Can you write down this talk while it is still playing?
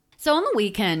So on the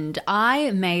weekend,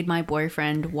 I made my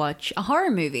boyfriend watch a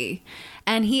horror movie,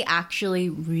 and he actually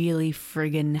really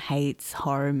friggin' hates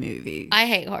horror movies. I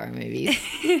hate horror movies.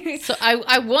 So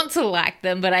I want to like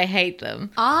them, but I hate them.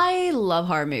 I love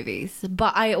horror movies,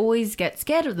 but I always get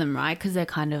scared of them, right? Because they're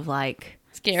kind of like...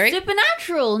 Scary?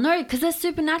 Supernatural. No, because they're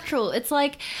supernatural. It's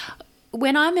like...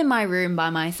 When I'm in my room by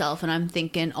myself and I'm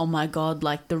thinking, oh my God,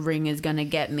 like the Ring is going to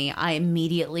get me, I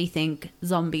immediately think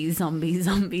zombies, zombies,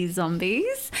 zombies,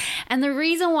 zombies. And the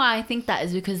reason why I think that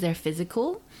is because they're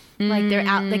physical. Like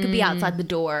they could be outside the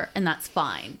door and that's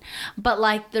fine. But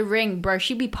like the Ring, bro,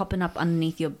 she'd be popping up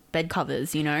underneath your bed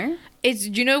covers, you know? Do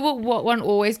you know what one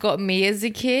always got me as a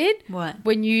kid? What?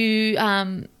 When you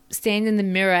stand in the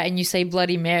mirror and you say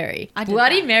Bloody Mary.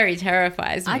 Bloody Mary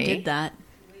terrifies me. I did that.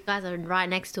 You guys are right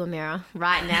next to a mirror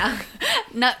right now.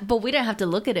 No, but we don't have to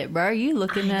look at it, bro. You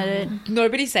looking at it.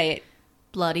 Nobody say it.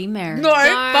 Bloody Mary. No,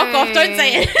 fuck off. Don't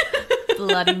say it.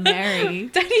 Bloody Mary.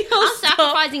 Danielle, I'm stop.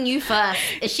 sacrificing you first.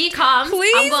 If she comes, I'm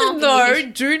Please, going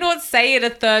no. Do not say it a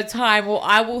third time or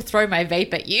I will throw my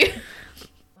vape at you.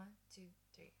 1, 2,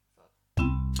 3, 4.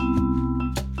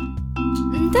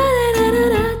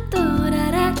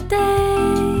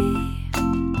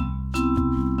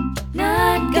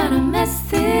 Not gonna mess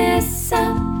this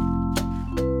up.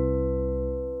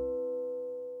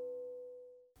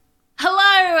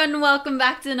 Hello and welcome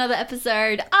back to another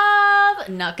episode of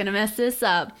Not Gonna Mess This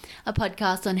Up, a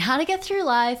podcast on how to get through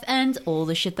life and all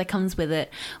the shit that comes with it.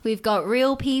 We've got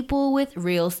real people with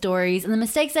real stories and the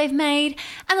mistakes they've made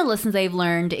and the lessons they've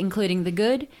learned, including the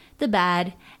good, the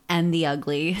bad, and the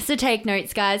ugly. So take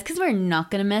notes, guys, because we're not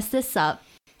gonna mess this up.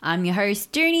 I'm your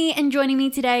host, Doonie, and joining me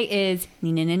today is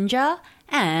Nina Ninja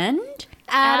and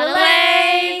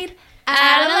Adelaide.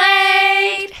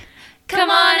 Adelaide!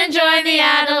 Come on and join the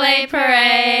Adelaide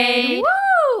Parade.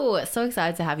 Woo! So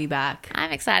excited to have you back.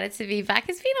 I'm excited to be back.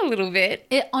 It's been a little bit.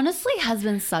 It honestly has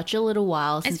been such a little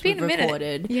while since we've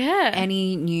recorded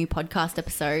any new podcast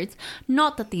episodes.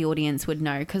 Not that the audience would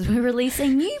know because we release a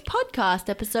new podcast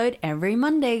episode every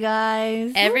Monday,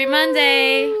 guys. Every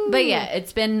Monday. But yeah,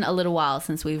 it's been a little while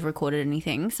since we've recorded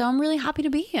anything, so I'm really happy to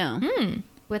be here.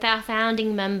 with our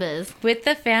founding members. With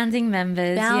the founding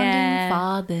members. Founding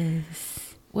fathers.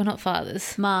 We're not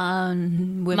fathers.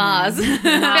 Women. Mars.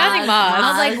 Founding Mars.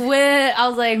 I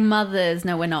was like mothers.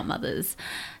 No, we're not mothers.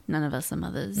 None of us are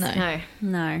mothers.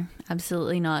 No.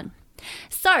 Absolutely not.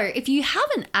 So, if you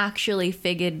haven't actually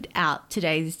figured out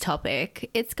today's topic,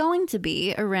 it's going to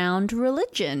be around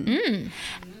religion.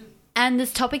 And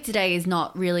this topic today is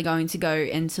not really going to go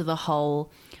into the whole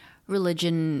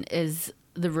religion is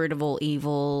the root of all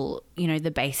evil, you know,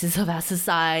 the basis of our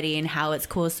society and how it's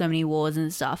caused so many wars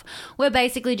and stuff. We're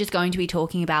basically just going to be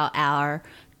talking about our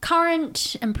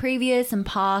current and previous and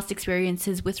past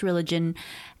experiences with religion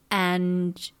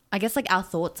and I guess like our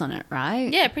thoughts on it, right?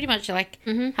 Yeah, pretty much like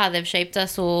how they've shaped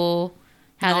us or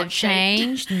how they've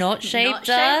changed, not shaped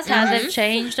us, how they've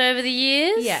changed over the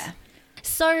years. Yeah.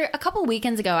 So a couple of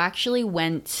weekends ago, I actually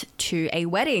went to a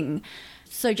wedding.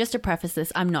 So just to preface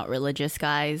this, I'm not religious,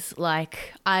 guys.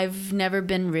 Like, I've never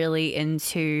been really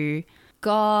into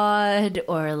God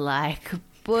or like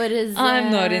Buddhism.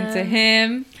 I'm not into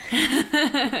him.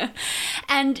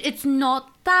 And it's not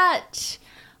that...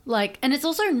 Like, and it's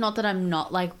also not that I'm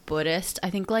not like Buddhist. I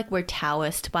think like we're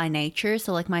Taoist by nature.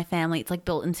 So like my family, it's like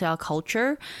built into our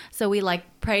culture. So we like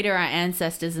pray to our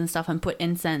ancestors and stuff and put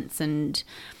incense, and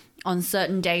on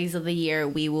certain days of the year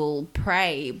we will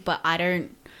pray. But I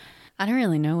don't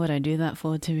really know what I do that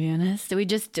for, to be honest. We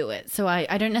just do it. So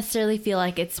I don't necessarily feel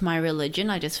like it's my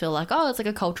religion. I just feel like, oh, it's like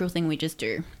a cultural thing we just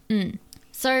do.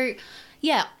 So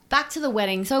yeah, back to the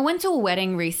wedding. So I went to a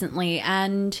wedding recently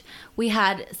and we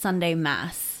had Sunday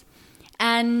Mass.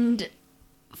 And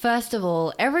first of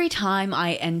all, every time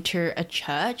I enter a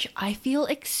church, I feel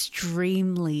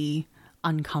extremely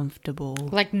uncomfortable.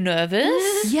 Like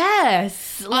nervous?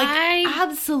 Yes. Like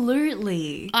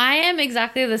absolutely. I am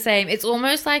exactly the same. It's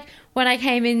almost like when I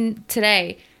came in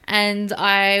today and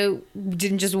I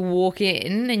didn't just walk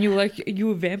in and you were like, are you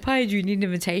a vampire? Do you need an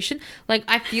invitation? Like,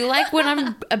 I feel like when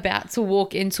I'm about to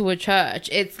walk into a church,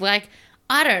 it's like,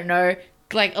 I don't know,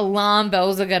 like alarm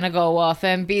bells are going to go off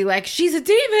and be like, she's a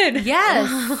demon.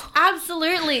 Yes,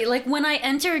 absolutely. Like when I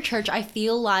enter a church, I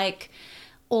feel like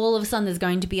all of a sudden there's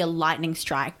going to be a lightning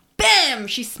strike. Bam!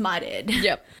 She's smited.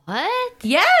 Yep. What?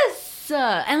 Yes.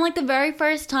 And like the very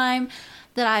first time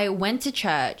that I went to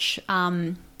church,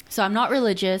 so I'm not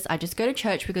religious. I just go to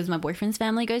church because my boyfriend's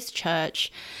family goes to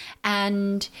church.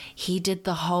 And he did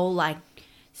the whole like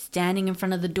standing in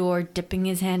front of the door, dipping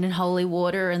his hand in holy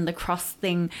water and the cross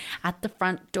thing at the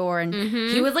front door. And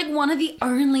he was like one of the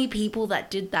only people that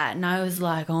did that. And I was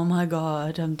like, oh my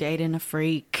God, I'm dating a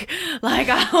freak. Like,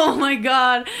 oh my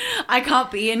God, I can't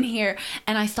be in here.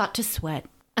 And I start to sweat.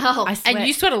 Oh, I sweat. And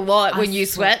you sweat a lot when you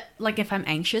sweat. Like if I'm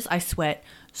anxious, I sweat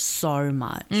so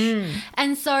much.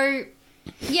 And so...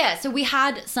 yeah, so we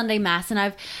had Sunday Mass, and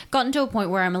I've gotten to a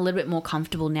point where I'm a little bit more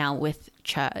comfortable now with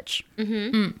church.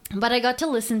 But I got to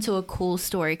listen to a cool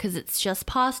story because it's just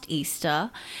past Easter,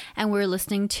 and we're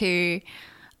listening to...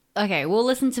 okay, we'll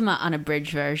listen to my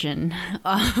unabridged version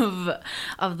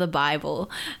of the Bible.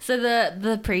 So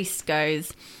the priest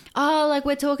goes... oh, like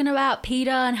we're talking about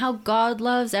Peter and how God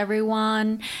loves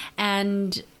everyone.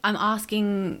 And I'm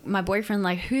asking my boyfriend,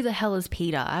 like, who the hell is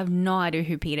Peter? I have no idea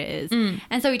who Peter is.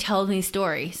 And so he tells me a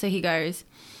story. So he goes,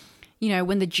 you know,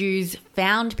 when the Jews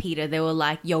found Peter, they were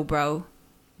like, yo, bro,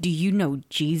 do you know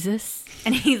Jesus?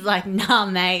 And he's like, nah,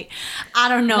 mate, I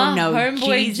don't know My no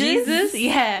homeboy Jesus?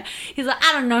 Yeah. He's like,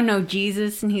 I don't know no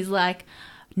Jesus. And he's like,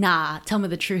 nah, tell me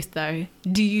the truth though.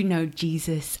 Do you know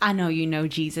Jesus? I know you know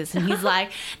Jesus. And he's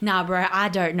like, nah, bro, I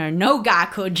don't know no guy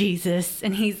called Jesus.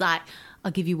 And he's like,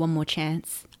 I'll give you one more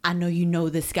chance. I know you know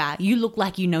this guy. You look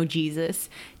like you know Jesus.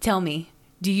 Tell me,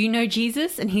 do you know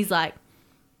Jesus? And he's like,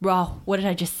 bro, what did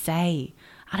I just say?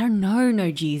 I don't know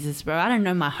no Jesus, bro. I don't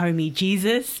know my homie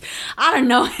Jesus. I don't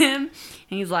know him.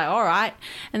 And he's like, all right.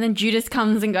 And then Judas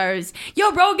comes and goes,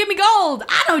 yo, bro, give me gold.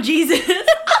 I know Jesus.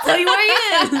 I'll tell you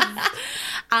where he is.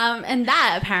 And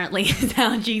that apparently is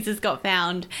how Jesus got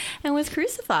found and was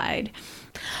crucified.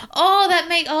 Oh,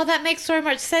 that makes so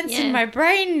much sense in my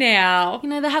brain now. You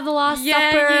know, they have the Last Supper.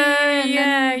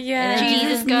 Yeah, and then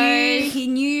Jesus goes. He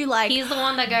knew, like... he's the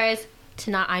one that goes,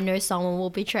 tonight I know someone will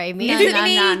betray me. No, Is it no,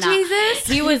 me, no, no. Jesus?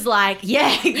 He was like,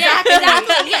 yeah, exactly.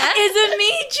 Yeah. Is it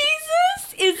me,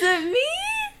 Jesus? Is it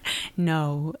me?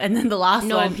 No. And then the last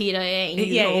No, one... Peter, it ain't you.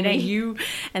 yeah, it homie. ain't you.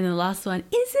 And then the last one,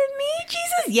 is it me,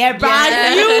 Jesus? Yeah, bro,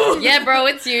 it's you. Yeah, bro,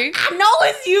 it's you. I know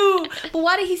it's you. But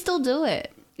why did he still do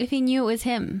it if he knew it was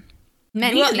him?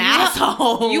 Man, he's an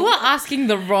asshole. You are asking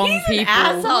the wrong He's people. an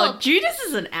asshole. Judas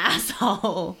is an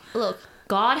asshole. Look,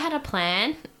 God had a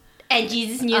plan, and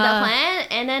Jesus knew that plan,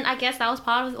 and then I guess that was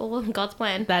part of all of God's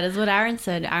plan. That is what Aaron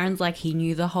said. Aaron's like, he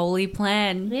knew the holy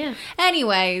plan. Yeah.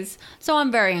 Anyways, so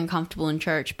I'm very uncomfortable in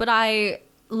church, but I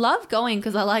love going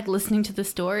because I like listening to the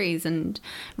stories and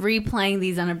replaying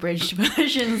these unabridged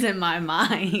versions in my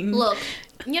mind. Look,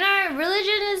 you know,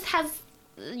 religion has,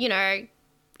 you know,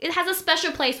 it has a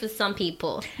special place with some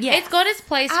people. yeah, It's got its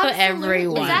place for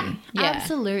everyone. Exactly. Yeah.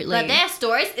 absolutely. But their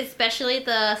stories, especially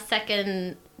the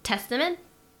Second Testament,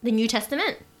 the New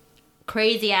Testament,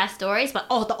 crazy ass stories. But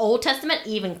the Old Testament,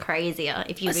 even crazier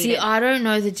if you read See, it. I don't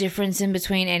know the difference in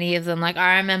between any of them. Like,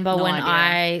 I remember No when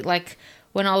idea.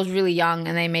 when I was really young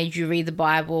and they made you read the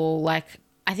Bible, like,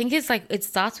 I think it's like, it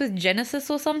starts with Genesis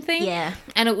or something. Yeah.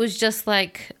 And it was just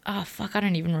like, oh, fuck, I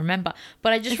don't even remember.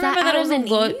 But I just Is that remember that it was a Adam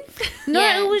and lot. Eve? No,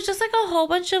 Yeah. it was just like a whole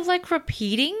bunch of like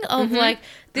repeating of like,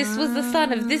 this was the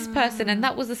son of this person and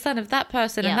that was the son of that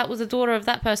person Yeah. and that was the daughter of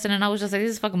that person. And I was just like,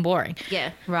 this is fucking boring.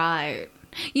 Yeah. Right.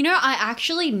 You know, I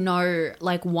actually know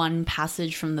like one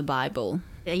passage from the Bible.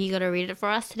 Are you going to read it for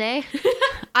us today?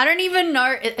 I don't even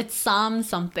know. It's Psalm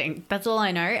something. That's all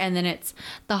I know. And then it's,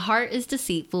 the heart is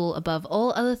deceitful above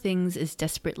all other things, is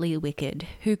desperately wicked.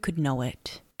 Who could know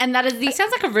it? And that is the It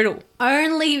sounds like a riddle.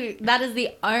 only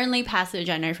passage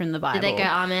I know from the Bible. Did they go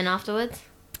amen afterwards?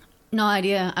 No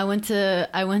idea. I went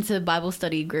to Bible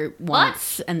study group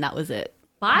once and that was it.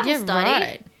 Bible Yeah, study?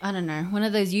 right. I don't know. One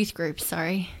of those youth groups,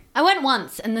 sorry. I went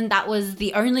once and then that was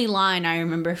the only line I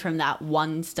remember from that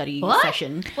one study What?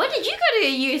 session. When did you go to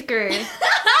a youth group?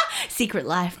 Secret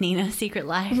life, Nina. Secret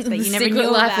life that The you never secret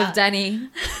knew life about. of Danny.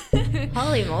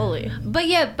 Holy moly. But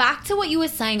yeah, back to what you were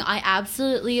saying, I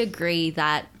absolutely agree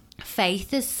that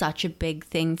faith is such a big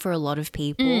thing for a lot of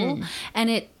people.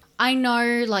 And I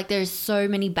know like there's so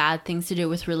many bad things to do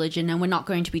with religion and we're not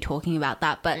going to be talking about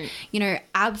that. But, you know,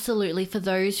 absolutely for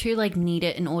those who like need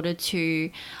it in order to,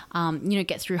 you know,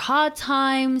 get through hard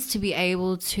times, to be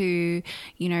able to,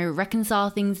 you know,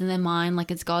 reconcile things in their mind like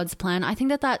it's God's plan. I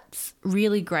think that that's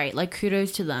really great. Like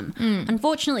kudos to them.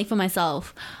 Unfortunately for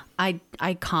myself, I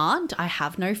can't. I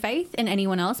have no faith in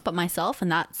anyone else but myself,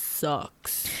 and that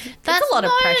sucks. That's a lot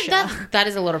of pressure. That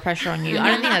is a lot of pressure on you. I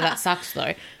don't think that sucks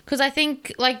though. Because I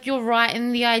think like you're right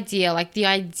in the idea. Like the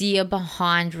idea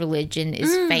behind religion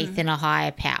is faith in a higher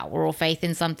power or faith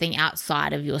in something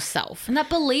outside of yourself. And that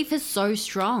belief is so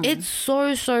strong. It's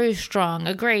so, so strong.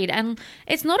 Agreed. And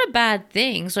it's not a bad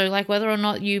thing. So like whether or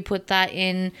not you put that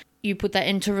in you put that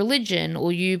into religion,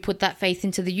 or you put that faith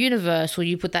into the universe, or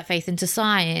you put that faith into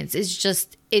science.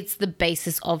 It's the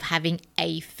basis of having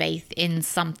a faith in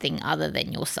something other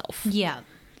than yourself. Yeah.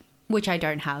 Which I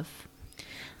don't have.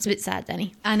 It's a bit sad,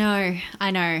 Danny. I know.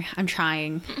 I'm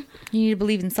trying. You need to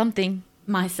believe in something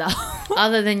Myself.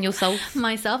 other than yourself.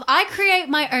 Myself. I create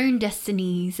my own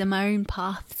destinies and my own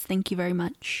paths. Thank you very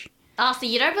much. Oh, so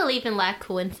you don't believe in like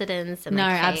coincidence? And No,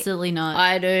 like, fate? absolutely not.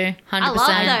 I do, 100%. I love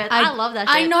that. I love that.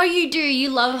 I shit. know you do. You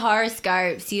love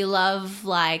horoscopes. You love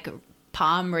like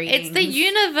palm readings. It's the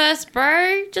universe,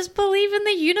 bro. Just believe in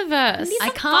the universe. It's I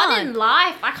fun can't. in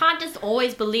life. I can't just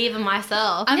always believe in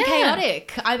myself. I'm Yeah.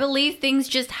 chaotic. I believe things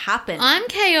just happen. I'm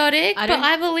chaotic, I but don't-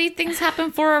 I believe things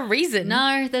happen for a reason.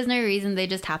 No, there's no reason. They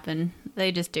just happen.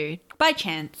 They just do. By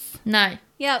chance. No,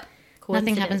 Yep.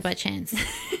 nothing happens Coincidence. by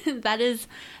chance.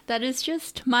 that is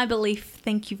just my belief.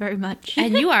 Thank you very much.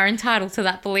 And you are entitled to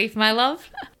that belief, my love.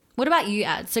 What about you,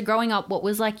 Ad? So growing up, what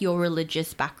was like your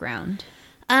religious background?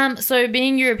 So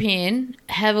being European,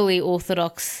 heavily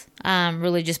Orthodox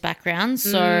religious background.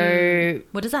 So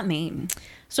What does that mean?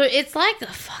 so it's like,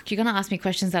 fuck, you're going to ask me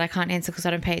questions that I can't answer because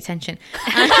I don't pay attention.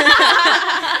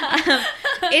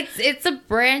 It's a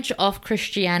branch of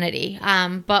Christianity,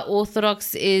 but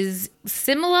Orthodox is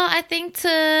similar, I think,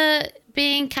 to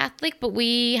being Catholic, but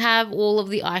we have all of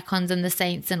the icons and the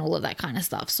saints and all of that kind of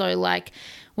stuff. So like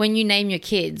when you name your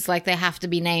kids, like they have to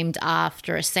be named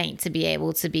after a saint to be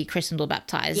able to be christened or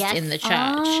baptized Yes. in the church.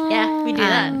 Yeah, we do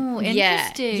that. Oh, Yeah,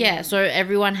 interesting. yeah. So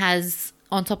everyone has,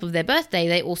 on top of their birthday,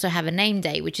 they also have a name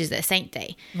day, which is their saint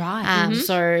day. Right.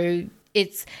 So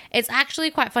it's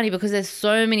actually quite funny because there's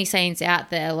so many saints out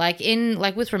there. Like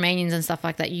with Romanians and stuff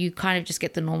like that, you kind of just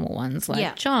get the normal ones like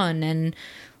Yeah. John and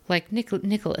like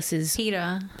Nicholas is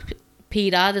Peter.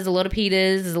 Peter. There's a lot of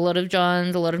Peters, there's a lot of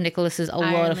Johns, a lot of Nicholases, a lot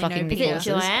of only know fucking Peter. Is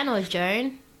it Nicholases. Joanne or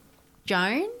Joan?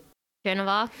 Joan? Joan of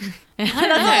Arc? That's all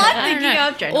I I'm don't thinking know.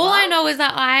 of. Joan. All I know is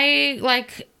that I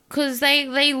like, because they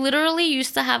literally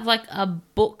used to have like a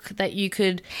book that you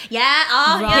could Yeah.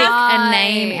 Oh, pick yeah. a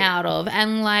name out of,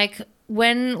 and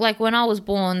when I was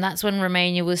born, that's when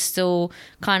Romania was still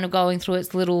kind of going through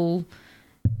its little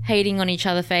hating on each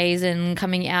other phase and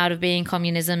coming out of being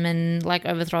communism and like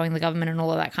overthrowing the government and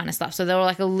all of that kind of stuff. So they were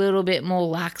like a little bit more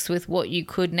lax with what you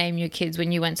could name your kids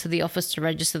when you went to the office to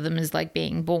register them as like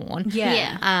being born.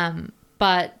 Yeah.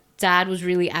 But Dad was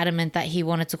really adamant that he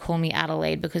wanted to call me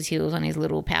Adelaide because he was on his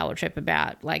little power trip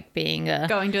about like being a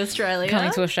Going to Australia.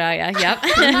 coming to Australia. Yep.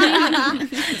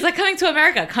 It's like coming to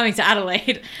America, coming to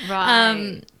Adelaide.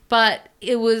 Right. But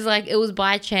it was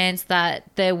by chance that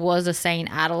there was a Saint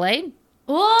Adelaide.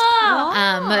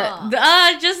 Whoa.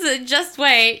 Just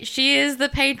wait. She is the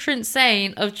patron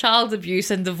saint of child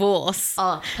abuse and divorce.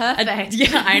 Oh, perfect.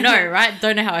 Yeah, I know, right?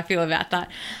 Don't know how I feel about that.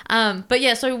 But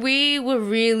yeah, so we were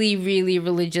really, really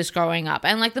religious growing up.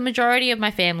 And like the majority of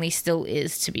my family still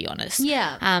is, to be honest.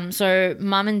 Yeah. So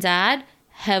mum and dad,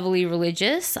 heavily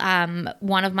religious.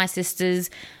 One of my sisters,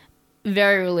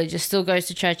 very religious, still goes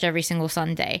to church every single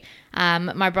Sunday.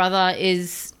 My brother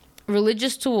is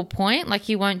religious to a point. Like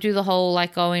he won't do the whole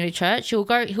like going to church. He'll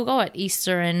go at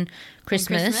Easter and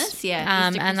Christmas. Yeah,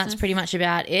 Easter, and that's Christmas. pretty much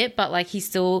about it. But like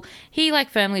he like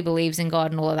firmly believes in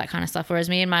God and all of that kind of stuff. Whereas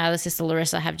me and my other sister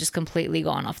Larissa have just completely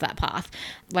gone off that path.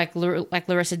 Like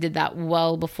Larissa did that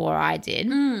well before I did.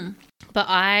 But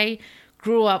I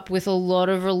grew up with a lot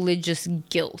of religious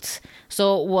guilt.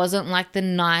 So it wasn't like the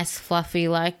nice, fluffy,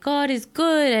 like, God is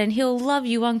good and he'll love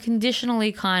you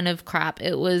unconditionally kind of crap.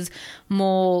 It was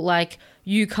more like,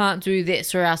 you can't do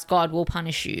this or else God will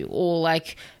punish you, or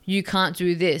like, you can't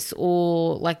do this,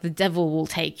 or like the devil will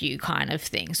take you kind of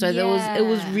thing. So it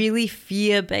was really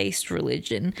fear-based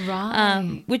religion.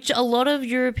 Right. Which a lot of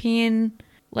European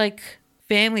like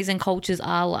families and cultures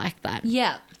are like that.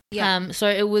 Yeah. Yeah. So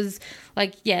it was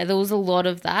like, yeah, there was a lot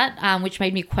of that, which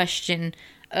made me question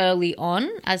early on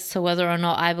as to whether or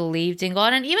not I believed in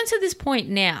God. And even to this point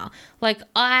now, like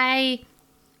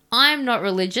I'm not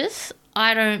religious.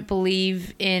 I don't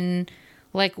believe in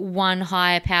like one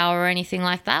higher power or anything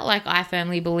like that. Like I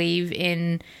firmly believe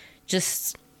in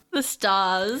just... The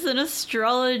stars and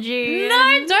astrology.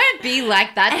 No, don't be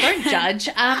like that. Don't judge.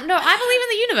 No, I believe in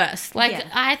the universe. Like, Yeah.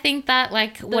 I think that,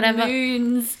 like, The whatever...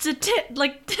 moons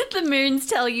the moons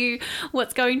tell you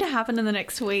what's going to happen in the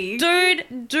next week.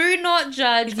 Dude, do not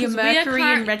judge. Your 'cause we are Mercury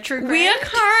in retrograde? We are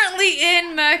currently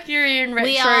in Mercury in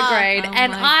We are. retrograde, Oh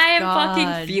and my I am God.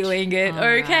 fucking feeling it, All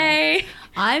right. okay?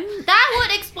 That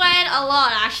would explain a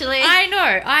lot, actually.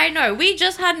 I know. We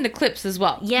just had an eclipse as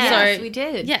well. Yes, we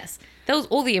did. Yes. That was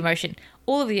all the emotion.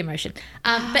 All of the emotion.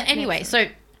 But anyway, so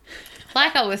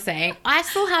like I was saying, I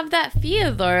still have that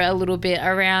fear though a little bit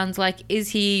around like, is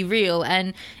he real?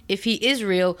 And if he is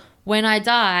real, when I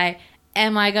die,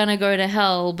 am I going to go to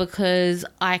hell because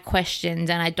I questioned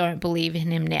and I don't believe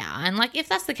in him now? And like, if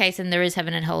that's the case and there is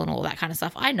heaven and hell and all that kind of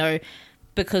stuff, I know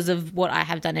because of what I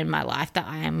have done in my life that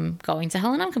I am going to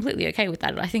hell, and I'm completely okay with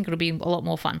that. I think it'll be a lot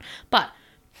more fun. But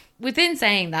within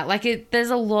saying that, like there's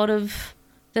a lot of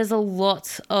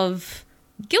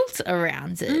guilt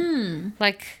around it.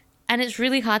 Like, and it's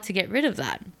really hard to get rid of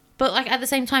that. But like at the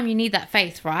same time, you need that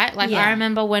faith, right? Like I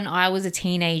remember when I was a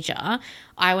teenager,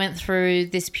 I went through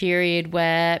this period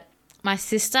where my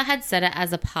sister had said it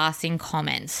as a passing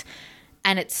comment,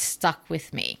 and it stuck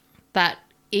with me that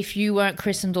if you weren't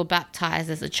christened or baptized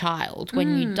as a child,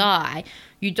 when you die,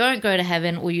 you don't go to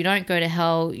heaven or you don't go to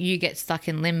hell, you get stuck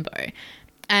in limbo.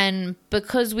 And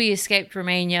because we escaped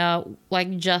Romania,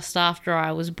 like just after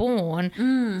I was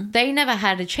born, they never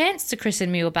had a chance to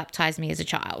christen me or baptize me as a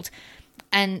child.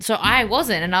 And so I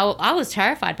wasn't, and I was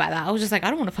terrified by that. I was just like, I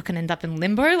don't want to fucking end up in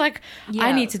limbo. Like,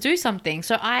 I need to do something.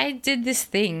 So I did this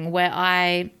thing where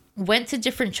I went to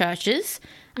different churches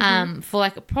for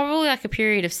like probably like a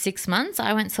period of 6 months.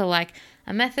 I went to like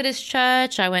a Methodist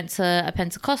church. I went to a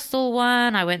Pentecostal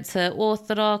one. I went to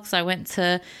Orthodox. I went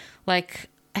to like,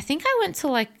 I think I went to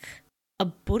like a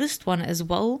Buddhist one as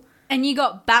well. And you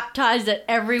got baptized at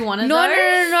every one of No. those?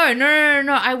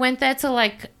 I went there to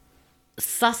like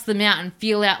suss them out and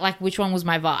feel out like which one was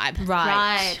my vibe.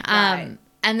 Right.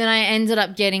 And then I ended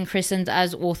up getting christened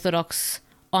as Orthodox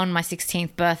on my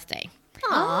 16th birthday.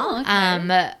 Oh,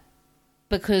 okay.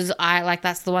 Because I like,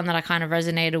 that's the one that I kind of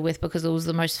resonated with because it was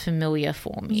the most familiar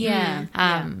for me. Yeah.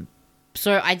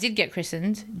 So I did get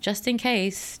christened just in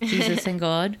case, Jesus and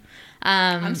God.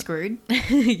 I'm screwed.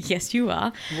 Yes, you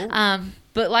are.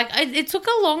 But like it took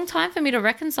a long time for me to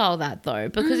reconcile that though,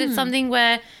 because it's something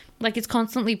where like it's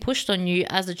constantly pushed on you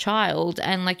as a child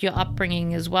and like your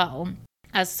upbringing as well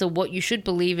as to what you should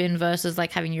believe in versus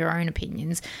like having your own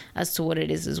opinions as to what it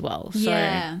is as well.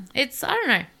 So it's, I don't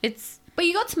know. But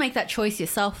you got to make that choice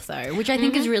yourself though, which I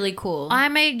think is really cool. I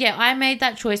made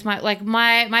that choice.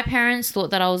 My parents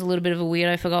thought that I was a little bit of a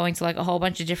weirdo for going to like a whole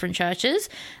bunch of different churches,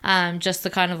 just to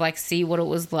kind of like see what it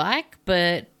was like.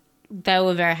 But they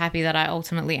were very happy that I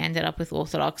ultimately ended up with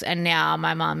Orthodox. And now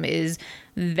my mum is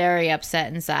very upset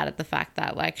and sad at the fact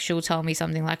that like she'll tell me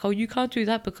something like, oh, you can't do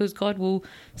that because God will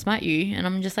smite you. And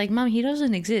I'm just like, Mum, he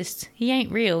doesn't exist. He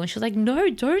ain't real. And she's like, no,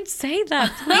 don't say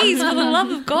that. Please, for the love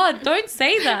of God, don't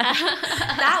say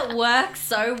that. That works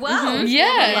so well. Yeah.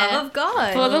 For the love of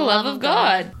God. For the love of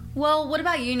God. Well, what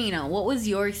about you, Nina? What was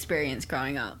your experience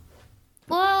growing up?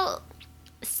 Well,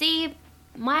 see,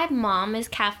 my mom is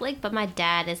Catholic, but my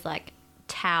dad is like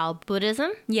Tao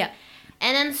Buddhism. Yeah.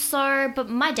 And then but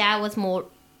my dad was more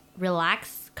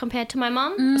relaxed compared to my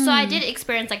mom. So I did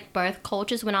experience like both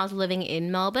cultures when I was living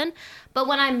in Melbourne. But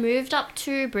when I moved up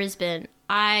to Brisbane,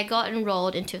 I got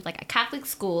enrolled into like a Catholic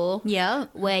school. Yeah.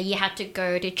 Where you had to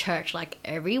go to church like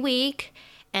every week.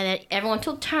 And then everyone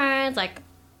took turns like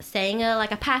saying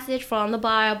a passage from the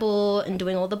Bible and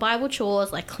doing all the Bible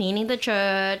chores, like cleaning the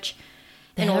church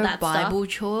and all that Bible stuff.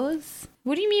 chores?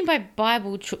 What do you mean by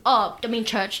Bible chores? Oh, I mean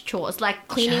church chores, like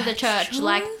cleaning the church. chores?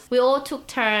 Like we all took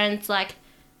turns, like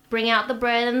bring out the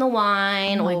bread and the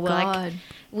wine, Oh my or God. like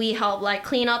we help like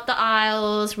clean up the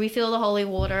aisles, refill the holy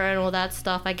water, and all that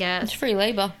stuff. I It's guess. free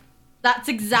labor. That's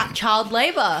exact child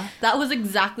labor. That was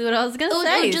exactly what I was going to It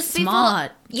say. would just be for-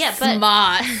 smart. Yeah, but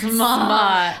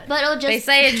Smart. but it'll just They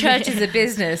say a church is a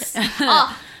business.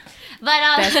 oh, but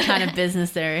Best kind of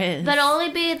business there is. but only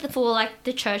be for like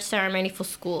the church ceremony for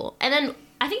school, and then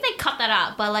I think they cut that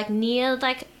out. But like near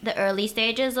like the early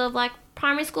stages of like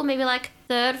primary school, maybe like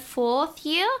 3rd, 4th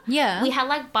year, Yeah. we had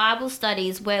like Bible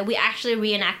studies where we actually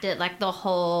reenacted like the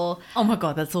whole Oh my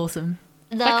God, that's awesome.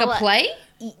 Like a play?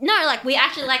 No, like we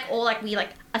actually we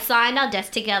assigned our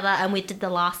desk together and we did the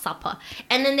Last Supper,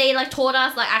 and then they like taught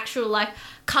us like actual like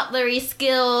cutlery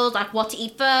skills, like what to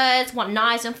eat first, what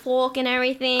knives and fork and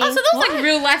everything. Oh, so there was like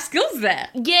real life skills there.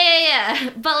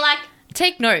 Yeah. But like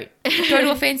Take note. Go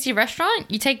to a fancy restaurant,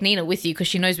 you take Nina with you because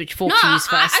she knows which fork no, to use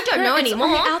first. I don't know It's anymore.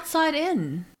 only outside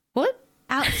in. What?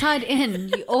 Outside in.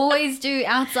 You always do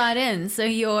outside in. So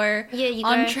your You go-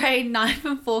 entree, knife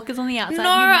and fork is on the outside. No,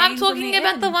 your I'm main's on talking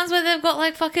about the in. ones where they've got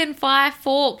like fucking 5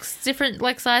 forks, different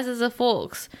like sizes of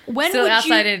forks. When Still would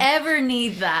outside you in. ever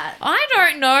need that? I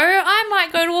don't know. I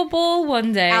might go to a ball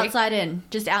one day. Outside in.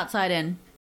 Just outside in.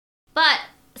 But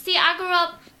see, I grew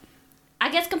up, I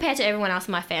guess compared to everyone else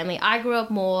in my family, I grew up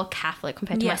more Catholic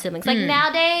compared to my Yeah. siblings. Like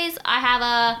nowadays, I have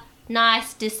a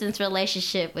nice distance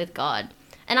relationship with God.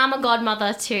 And I'm a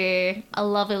godmother to a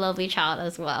lovely, lovely child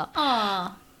as well.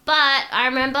 Aww. But But I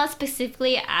remember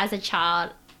specifically as a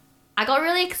child, I got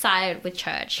really excited with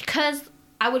church because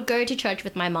I would go to church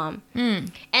with my mom.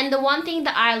 And the one thing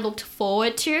that I looked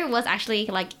forward to was actually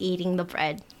like eating the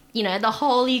bread. You know, the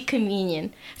Holy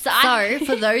Communion. So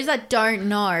for those that don't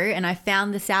know, and I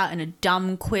found this out in a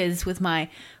dumb quiz with my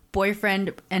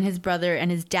boyfriend and his brother and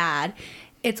his dad,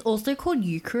 it's also called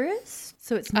Eucharist.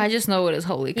 So it's I just know it as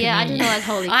Holy Communion. Yeah, I didn't know it as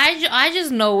Holy. I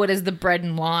just know it as the bread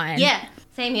and wine. Yeah,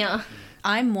 same here.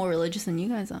 I'm more religious than you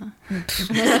guys are.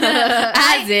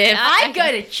 As if. I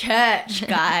go to church,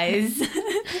 guys.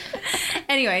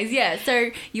 Anyways, yeah, so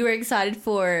you were excited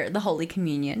for the Holy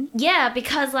Communion. Yeah,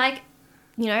 because like,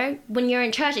 you know, when you're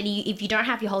in church and if you don't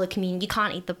have your Holy Communion, you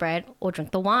can't eat the bread or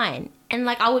drink the wine. And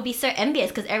like, I would be so envious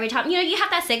because every time, you know, you have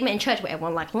that segment in church where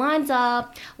everyone like lines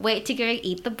up, wait to go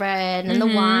eat the bread and the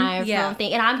wine or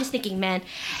something. And I'm just thinking, man,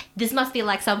 this must be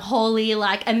like some holy,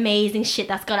 like amazing shit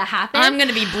that's gonna happen. I'm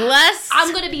gonna be blessed.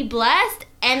 I'm gonna be blessed.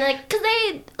 And like, cause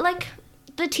they like,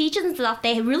 the teachers and stuff,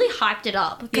 they really hyped it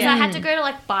up because I had to go to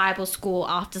like Bible school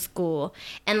after school,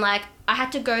 and like I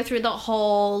had to go through the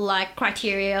whole like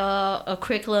criteria or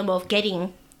curriculum of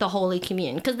getting the Holy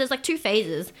Communion because there's like 2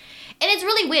 phases, and it's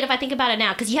really weird if I think about it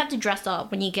now because you have to dress up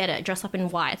when you get it, dress up in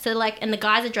white. So like, and the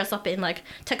guys are dressed up in like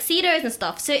tuxedos and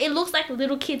stuff, so it looks like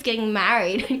little kids getting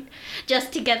married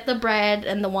just to get the bread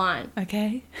and the wine.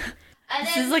 Okay. And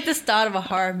This then, is like the start of a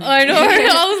horror movie. I know.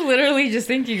 I was literally just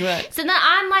thinking that. so then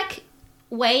I'm like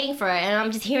waiting for it, and I'm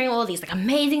just hearing all these like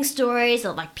amazing stories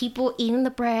of like people eating the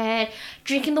bread,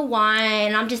 drinking the wine,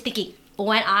 and I'm just thinking,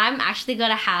 when I'm actually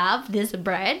gonna have this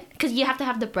bread, because you have to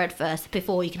have the bread first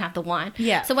before you can have the wine.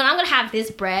 Yeah. So when I'm gonna have this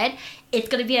bread, it's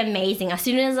gonna be amazing. As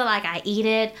soon as like I eat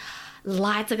it,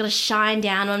 lights are gonna shine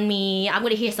down on me. I'm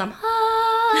gonna hear some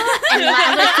and like,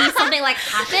 I'm gonna see something like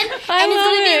happen, and it's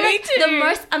gonna be like the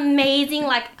most amazing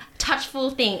like touchful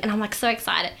thing, and I'm like so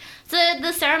excited. So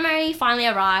the ceremony finally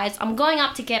arrives. I'm going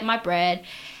up to get my bread,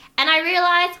 and I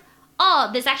realize, oh,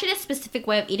 there's actually a specific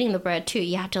way of eating the bread too.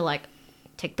 You have to like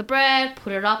take the bread,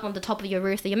 put it up on the top of your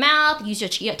roof of your mouth, use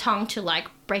your tongue to like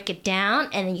break it down,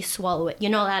 and then you swallow it.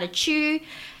 You're not allowed to chew.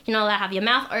 You're not allowed to have your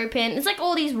mouth open. It's like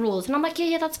all these rules, and I'm like,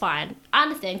 yeah, that's fine. I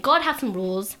understand. God has some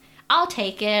rules. I'll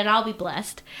take it, and I'll be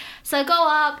blessed. So I go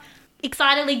up,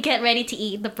 excitedly get ready to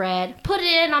eat the bread, put it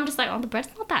in. I'm just like, oh, the bread's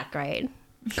not that great.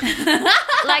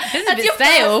 Like, That's your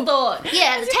stale. first thought.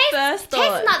 Yeah, the first taste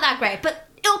thought. not that great, but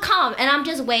it'll come. And I'm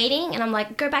just waiting, and I'm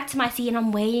like, go back to my seat, and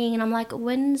I'm waiting, and I'm like,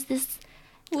 when's this?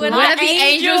 When When are the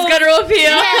angels gonna appear?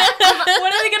 Yeah, I'm like,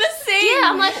 When are they gonna sing? yeah,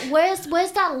 I'm like,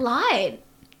 where's that light?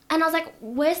 And I was like,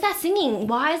 where's that singing?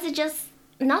 Why is it just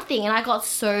nothing? And I got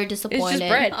so disappointed. It's just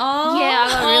bread. Oh. Yeah,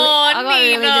 I got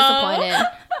really Nina.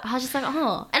 disappointed. I was just like,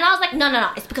 oh. And I was like, no,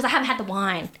 it's because I haven't had the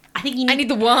wine. I think you need I need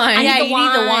the wine. I need Yeah, the you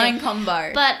need the wine. wine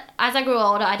combo. But as I grew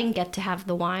older, I didn't get to have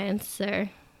the wine, so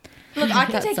Look, I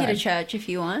can That's take you to sad. church if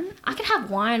you want. I could have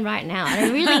wine right now. I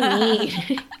really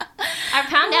need. I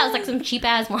found out it's like some cheap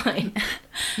ass wine.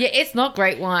 Yeah, it's not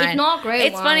great wine. It's not great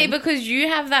It's wine. funny because you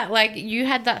have that, like, you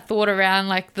had that thought around,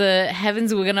 like, the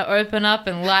heavens were going to open up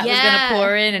and light was going Yeah. to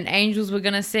pour in and angels were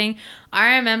going to sing.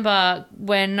 I remember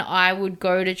when I would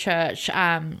go to church,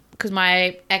 because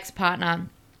my ex-partner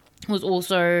was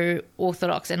also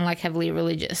Orthodox and like heavily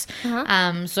religious.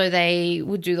 So they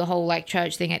would do the whole like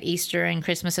church thing at Easter and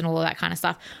Christmas and all of that kind of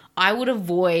stuff. I would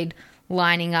avoid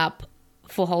lining up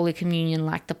for Holy Communion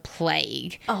like the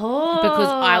plague. Oh. Because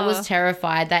I was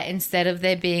terrified that instead of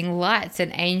there being lights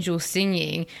and angels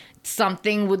singing,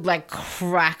 something would like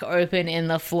crack open in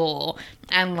the floor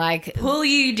and like Pull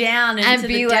you down into and the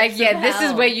be like, depths yeah, of this is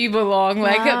hell. where you belong.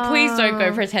 Like, please don't go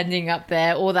Wow. pretending up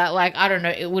there, or that, like, I don't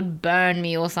know, it would burn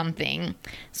me or something.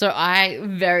 So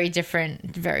very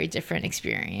different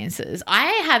experiences. I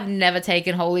have never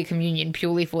taken Holy Communion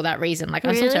purely for that reason. Like,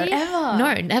 I'm so Really? terrified. Ever?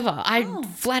 No, never. I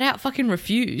flat out fucking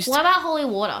refused. What about holy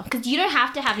water? Because you don't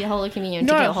have to have your Holy Communion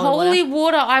to No, get holy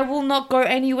water. water, I will not go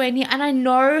anywhere near. And I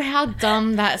know how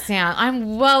dumb that sounds.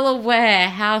 I'm well aware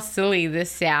how silly this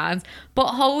sounds. But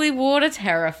holy water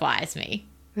terrifies me.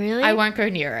 Really? I won't go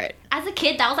near it. As a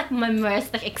kid, that was like my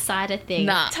most like excited thing.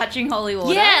 Nah. touching holy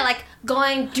water. Yeah, like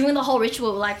doing the whole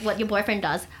ritual, like what your boyfriend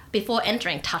does before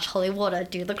entering. Touch holy water,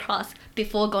 do the cross.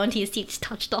 Before going to your seat,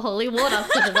 touch the holy water,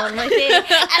 put it on my thing, and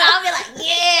I'll be like,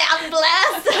 yeah, I'm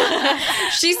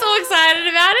blessed. She's so excited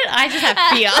about it. I just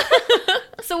have fear.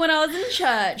 So when I was in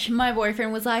church, my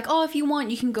boyfriend was like, "Oh, if you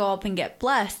want, you can go up and get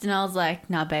blessed." And I was like,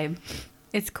 "Nah, babe,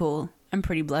 it's cool. I'm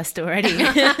pretty blessed already.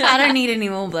 I don't need any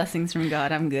more blessings from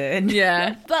God. I'm good."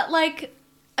 Yeah. But like,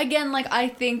 again, like I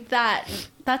think that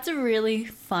that's a really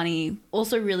funny,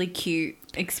 also really cute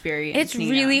experience. It's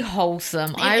Nina. really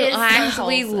wholesome. It I is so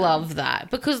actually wholesome. love that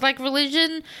because like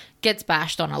religion gets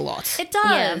bashed on a lot. It does.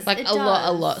 Yeah, Like It a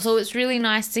does. lot. So it's really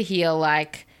nice to hear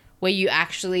like where you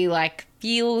actually like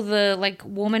feel the like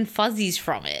warm and fuzzies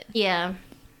from it. Yeah.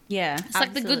 Yeah. It's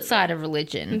like the good side of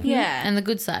religion. Yeah. And the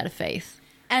good side of faith.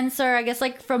 And so I guess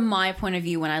like from my point of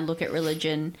view, when I look at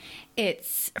religion,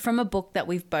 it's from a book that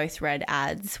we've both read,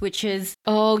 Ads, which is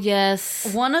Oh,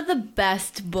 yes. one of the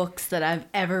best books that I've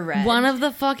ever read. One of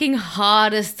the fucking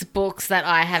hardest books that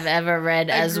I have ever read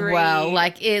as well. Agreed.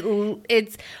 Like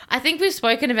it's I think we've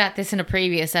spoken about this in a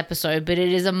previous episode, but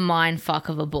it is a mind fuck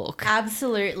of a book.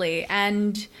 Absolutely.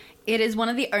 And it is one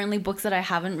of the only books that I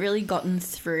haven't really gotten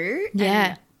through. Yeah.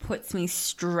 And puts me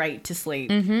straight to sleep.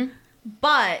 Mm-hmm.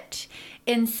 But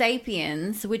in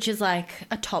Sapiens, which is like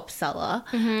a top seller,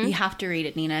 you have to read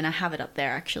it, Nina, and I have it up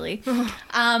there actually.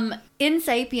 In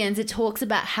Sapiens, it talks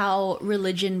about how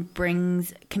religion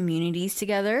brings communities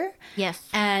together. Yes.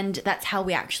 And that's how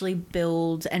we actually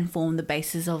build and form the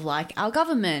basis of like our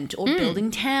government or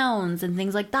building towns and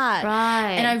things like that.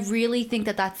 Right. And I really think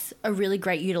that that's a really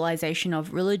great utilization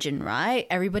of religion, right?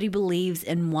 Everybody believes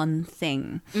in one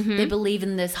thing. They believe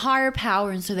in this higher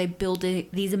power. And so they build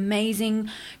these amazing,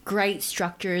 great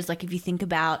structures. Like if you think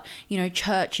about, you know,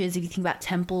 churches, if you think about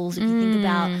temples, if you think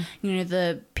about, you know,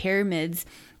 the pyramids,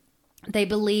 they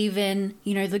believe in,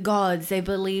 you know, the gods. They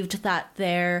believed that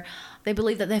their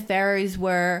pharaohs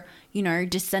were, you know,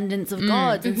 descendants of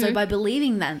gods. And so by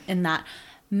believing that in that,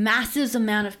 massive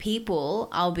amount of people,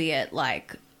 albeit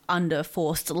like under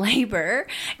forced labor,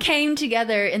 came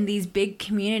together in these big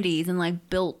communities and like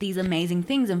built these amazing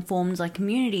things and formed like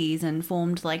communities and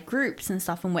formed like groups and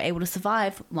stuff and were able to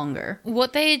survive longer.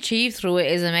 What they achieve through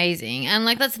it is amazing. And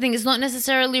like that's the thing, it's not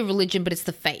necessarily religion, but it's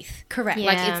the faith. Correct. Yeah.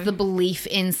 Like it's the belief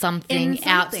in something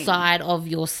outside of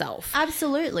yourself.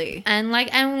 Absolutely. And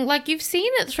like you've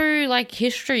seen it through like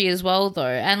history as well though.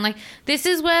 And like this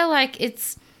is where like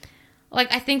it's like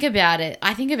I think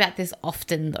about this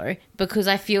often though, because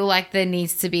I feel like there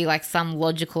needs to be like some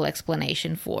logical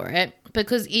explanation for it,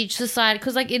 because each society,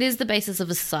 because like it is the basis of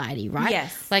a society, right?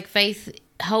 Yes. Like faith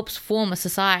helps form a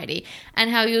society, and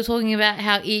how you're talking about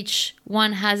how each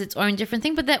one has its own different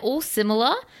thing, but they're all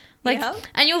similar. Like, Yeah.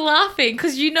 and you're laughing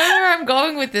because you know where I'm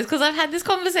going with this, because I've had this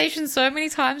conversation so many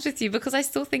times with you, because I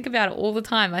still think about it all the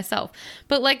time myself.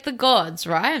 But like the gods,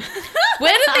 right?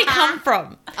 Where did they come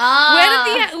from?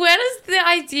 Where does the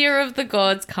idea of the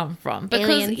gods come from? Because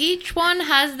Aliens. each one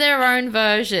has their own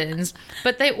versions,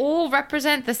 but they all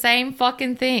represent the same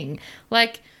fucking thing.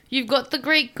 Like, you've got the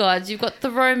Greek gods, you've got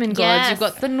the Roman gods, Yes. you've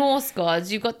got the Norse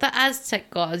gods, you've got the Aztec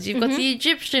gods, you've got the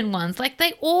Egyptian ones. Like,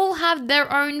 they all have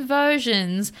their own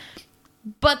versions,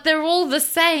 but they're all the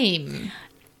same.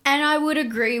 And I would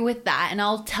agree with that. And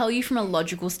I'll tell you from a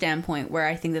logical standpoint where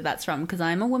I think that that's from, because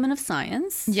I'm a woman of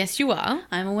science. Yes, you are.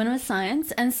 I'm a woman of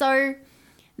science. And so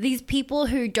these people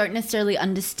who don't necessarily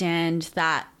understand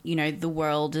that, you know,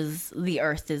 the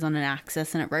earth is on an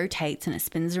axis and it rotates and it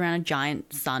spins around a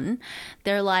giant sun,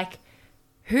 they're like,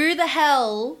 who the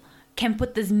hell can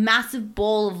put this massive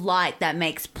ball of light that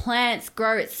makes plants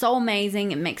grow? It's so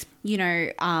amazing. It makes, you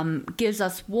know, gives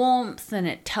us warmth, and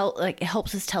it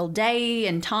helps us tell day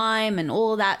and time and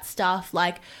all of that stuff.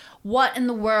 Like, what in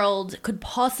the world could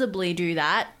possibly do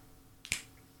that?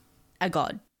 A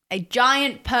god. A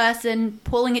giant person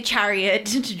pulling a chariot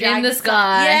to drag In the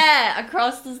sky. Yeah,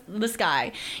 across the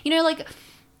sky. You know, like,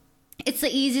 it's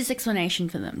the easiest explanation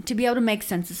for them to be able to make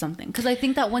sense of something. Because I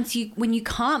think that when you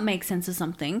can't make sense of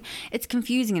something, it's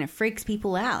confusing and it freaks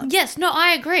people out. Yes, no,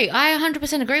 I agree. I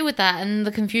 100% agree with that and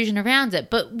the confusion around it.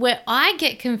 But where I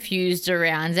get confused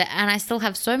around it, and I still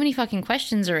have so many fucking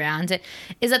questions around it,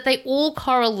 is that they all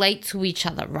correlate to each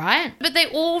other, right? But they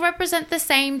all represent the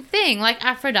same thing, like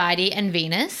Aphrodite and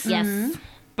Venus. Yes.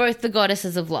 Both the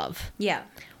goddesses of love. Yeah.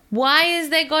 Why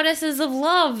is there goddesses of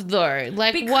love though?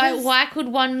 Like, Because- why could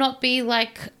one not be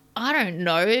like, I don't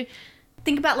know.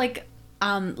 Think about like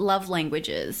love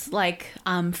languages, like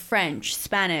French,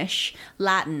 Spanish,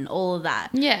 Latin, all of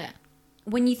that. Yeah.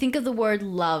 When you think of the word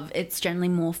love, it's generally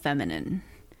more feminine.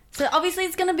 So obviously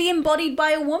it's going to be embodied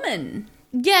by a woman.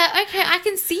 Yeah, okay, I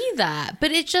can see that.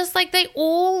 But it's just like they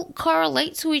all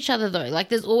correlate to each other though. Like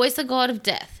there's always the god of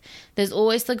death. There's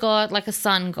always the god, like a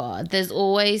sun god. There's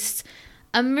always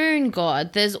a moon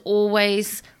god. There's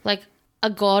always like a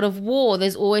god of war.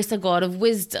 There's always the god of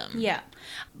wisdom. Yeah.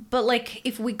 But like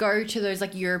if we go to those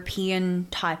like European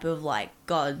type of like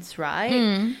gods,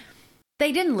 right?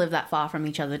 they didn't live that far from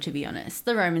each other, to be honest.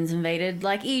 The Romans invaded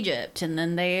like Egypt, and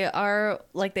then they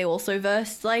also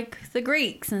versed like the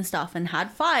Greeks and stuff and had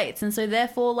fights. And so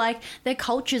therefore like their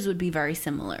cultures would be very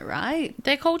similar, right?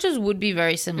 Their cultures would be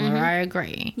very similar. I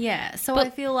agree. Yeah. So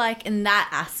I feel like in that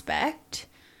aspect,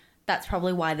 that's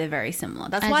probably why they're very similar.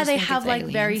 That's why just they think have it's like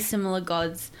very aliens. similar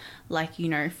gods, like, you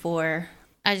know, for...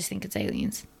 I just think it's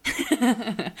aliens.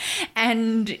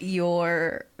 And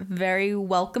you're very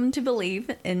welcome to believe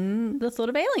in the thought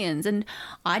of aliens. And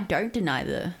I don't deny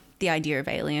the idea of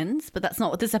aliens, but that's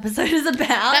not what this episode is about.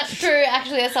 That's true.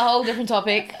 Actually, that's a whole different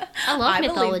topic. I love I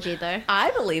believe- mythology though.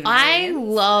 I believe in I aliens.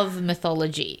 love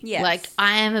mythology. Yes. Like,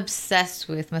 I am obsessed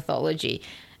with mythology,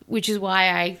 which is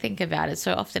why I think about it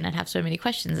so often and have so many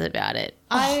questions about it.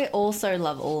 I also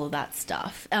love all of that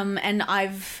stuff. And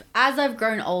as I've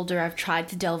grown older, I've tried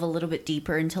to delve a little bit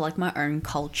deeper into like my own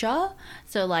culture.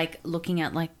 So like looking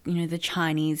at like, you know, the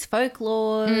Chinese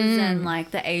folklores and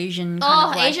like the Asian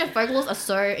kind of like, Asian folklores are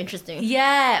so interesting.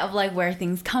 yeah, of like where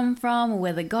things come from or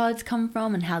where the gods come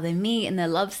from and how they meet and their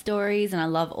love stories. And I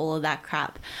love all of that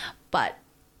crap. But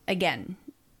again,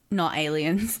 not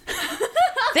aliens.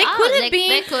 They could have been.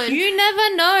 they could. You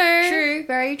never know. True,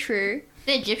 very true.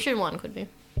 The Egyptian one could be.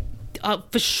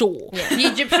 For sure. The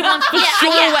Egyptian ones for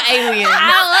sure were aliens.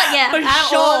 Out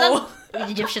of all of them,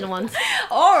 the Egyptian ones.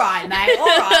 All right, mate. All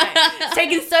right. It's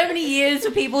taken so many years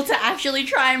for people to actually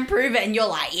try and prove it, and you're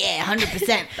like, yeah,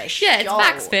 100% for sure. Yeah, it's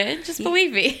facts, man. Just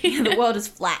believe me. The world is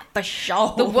flat for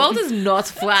sure. The world is not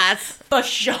flat. for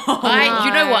sure.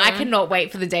 You know what? I cannot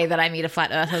wait for the day that I meet a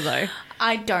flat earther, though.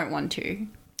 I don't want to.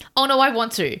 Oh, no, I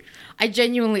want to. I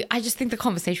just think the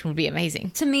conversation would be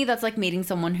amazing. To me, that's like meeting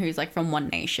someone who's like from one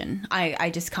nation. I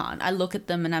just can't. I look at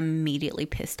them and I'm immediately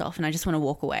pissed off, and I just want to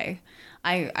walk away.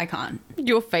 I can't.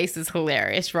 Your face is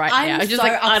hilarious right I'm now. so Just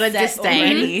like utter upset disdain.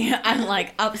 already. I'm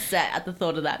like upset at the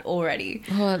thought of that already.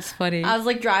 Oh, that's funny. I was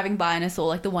like driving by and I saw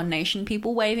like the One Nation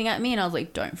people waving at me, and I was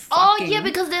like, don't Oh fucking... yeah,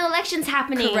 because the election's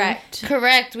happening. Correct.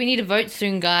 Correct. We need to vote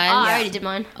soon, Oh, guys. I already did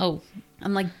mine. Oh,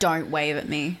 I'm like, don't wave at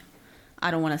me. I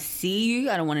don't want to see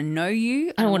you. I don't want to know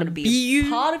you. I don't want wanna to be a you.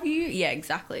 part of you. Yeah,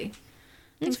 exactly.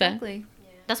 that's fair. Exactly.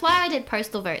 That's why I did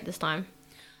postal vote this time.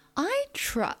 I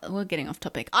tried. We're getting off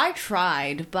topic. I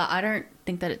tried, but I don't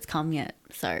think that it's come yet.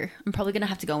 So I'm probably gonna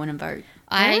have to go in and vote.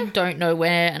 I don't know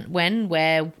when,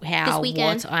 where, how, This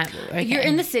weekend. what. Okay. If you're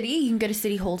in the city, you can go to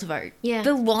City Hall to vote. Yeah.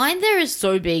 The line there is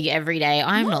so big every day.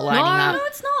 I'm not lining up. No,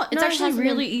 it's not. It's No, it actually hasn't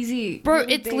really easy. Bro,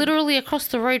 really it's big. literally across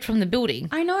the road from the building.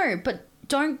 I know, but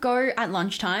don't go at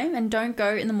lunchtime and don't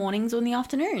go in the mornings or in the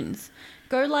afternoons.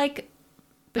 Go like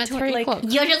At 3 o'clock.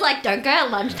 You're just like, don't go at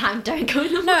lunchtime, don't go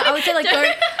in the No, I would say like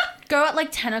Don't- go at like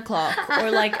 10 o'clock or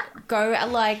like go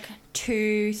at like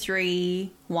 2,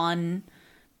 3, 1.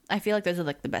 I feel like those are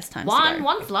like the best times to go.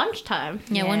 One's lunchtime.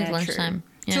 Yeah, when is true. lunchtime?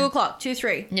 2 Yeah. o'clock, 2,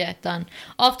 3. Yeah, done.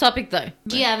 Off topic though.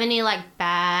 Do you have any like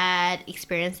bad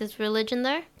experiences with religion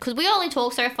though? Because we only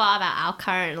talk so far about our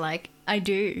current like. I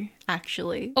do,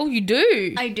 actually. Oh, you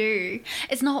do? I do.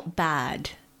 It's not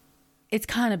bad. It's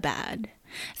kind of bad.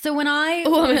 So when I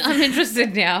Oh, I'm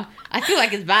interested now. I feel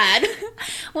like it's bad.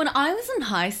 when I was in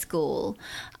high school,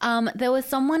 there was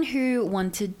someone who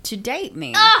wanted to date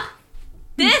me. Ah,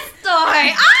 this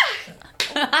story.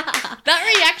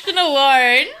 That reaction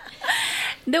alone.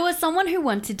 There was someone who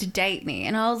wanted to date me,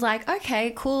 and I was like,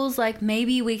 okay, cool. It's like,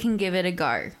 maybe we can give it a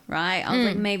go, right? I was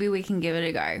like, maybe we can give it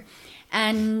a go.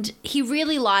 And he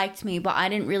really liked me, but I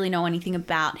didn't really know anything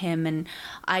about him. And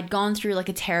I'd gone through like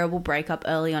a terrible breakup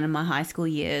early on in my high school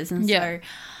years. And Yeah. so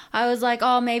I was like,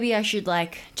 oh, maybe I should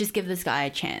like just give this guy a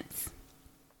chance.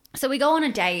 So we go on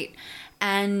a date,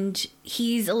 and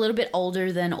he's a little bit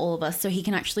older than all of us, so he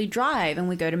can actually drive. And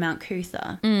we go to Mount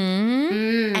Cootha.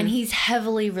 And he's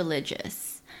heavily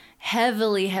religious.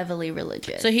 Heavily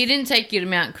religious. So he didn't take you to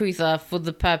Mount Cootha for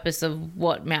the purpose of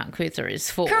what Mount Cootha is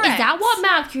for. Correct. Is that what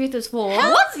Mount Cootha's for?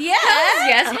 What? Yeah.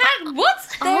 Yes. What?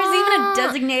 There's even a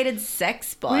designated sex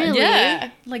spot. Really? Yeah.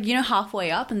 Like, you know,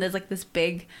 halfway up, and there's like this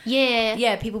big... Yeah.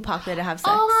 Yeah, people park there to have sex.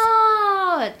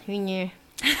 Oh, who knew?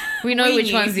 We know We which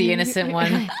knew. one's the innocent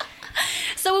one.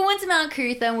 So we went to Mount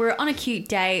Cootha, and we were on a cute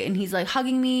date, and he's like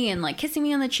hugging me and like kissing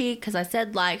me on the cheek because I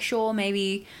said like, sure,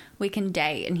 maybe we can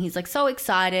date. And he's like so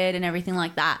excited and everything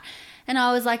like that. And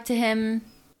I was like to him,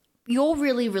 you're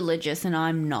really religious and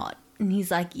I'm not. And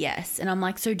he's like, yes. And I'm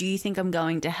like, so do you think I'm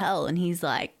going to hell? And he's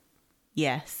like,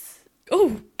 yes.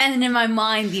 Oh, And in my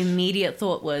mind, the immediate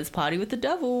thought was party with the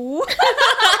devil.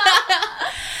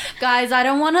 Guys, I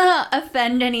don't want to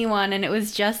offend anyone, and it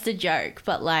was just a joke,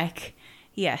 but like,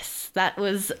 yes,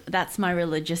 that's my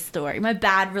religious story, my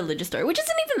bad religious story, which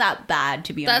isn't even that bad,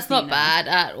 to be honest. that's not Nina. bad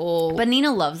at all. But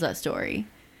Nina loves that story.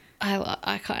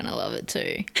 I kind of love it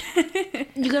too.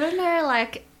 You gotta know,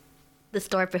 like, the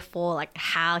story before, like,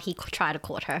 how he tried to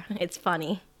court her. It's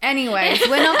funny. Anyways,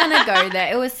 we're not going to go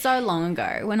there. It was so long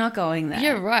ago. We're not going there.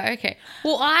 You're right. Okay.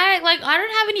 Well, I don't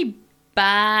have any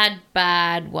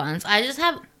bad ones. I just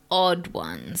have odd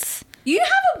ones. You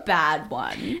have a bad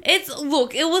one. It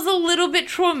was a little bit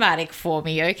traumatic for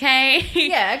me, okay?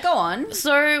 Yeah, go on.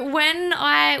 So when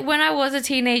I was a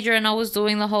teenager and I was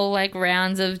doing the whole like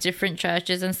rounds of different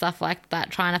churches and stuff like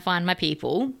that, trying to find my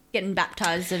people. Getting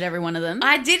baptized at every one of them.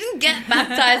 I didn't get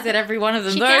baptized at every one of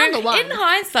them. She though, found the one. in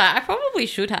hindsight, I probably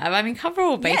should have. I mean, cover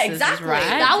all bases, Yeah, exactly. right?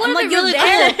 That would I'm have like, been really you're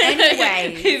there cool.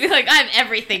 anyway. You'd be like, I have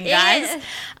everything, guys.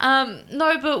 Yeah.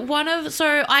 No, but so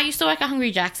I used to work at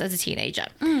Hungry Jack's as a teenager.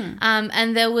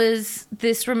 And there was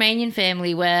this Romanian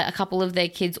family where a couple of their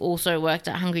kids also worked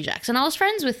at Hungry Jack's, and I was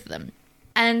friends with them.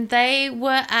 And they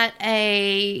were at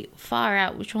a far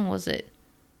out, which one was it?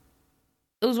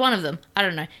 It was one of them. I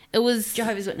don't know. It was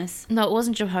Jehovah's Witness. No, it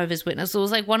wasn't Jehovah's Witness. It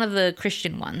was like one of the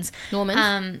Christian ones.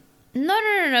 Normans? No.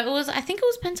 I think it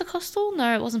was Pentecostal.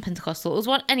 No, it wasn't Pentecostal. It was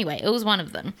one. Anyway, it was one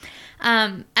of them.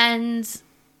 And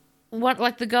what,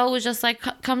 like, the girl was just like,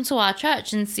 come to our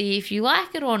church and see if you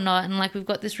like it or not. And like, we've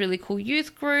got this really cool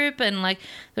youth group, and like,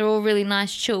 they're all really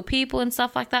nice, chill people and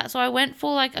stuff like that. So I went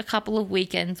for like a couple of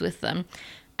weekends with them,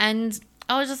 and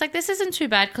I was just like, this isn't too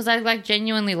bad, because I like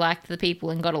genuinely liked the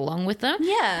people and got along with them.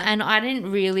 Yeah. And I didn't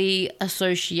really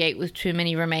associate with too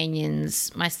many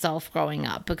Romanians myself growing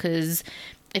up, because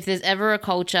if there's ever a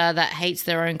culture that hates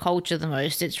their own culture the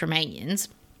most, it's Romanians.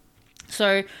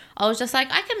 So I was just like,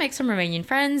 I can make some Romanian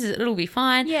friends. It'll be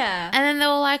fine. Yeah. And then they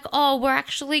were like, oh, we're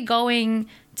actually going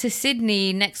to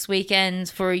Sydney next weekend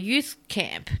for a youth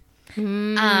camp.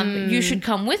 You should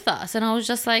come with us. And I was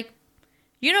just like,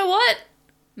 you know what?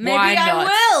 Maybe Why I not?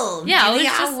 will. Yeah, Maybe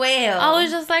I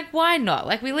was just like, why not?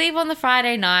 Like, we leave on the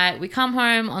Friday night, we come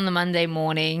home on the Monday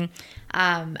morning,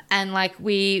 and like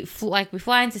we fly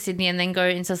into Sydney and then go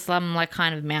into some like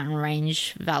kind of mountain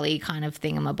range valley kind of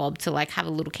thingamabob to like have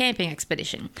a little camping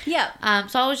expedition. Yeah.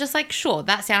 So I was just like, sure,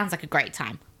 that sounds like a great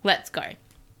time. Let's go.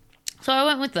 So I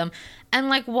went with them. And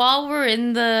like, while we're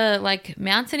in the like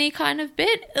mountainy kind of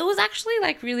bit, it was actually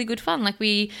like really good fun. Like,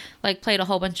 we like played a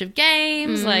whole bunch of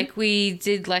games. Like, we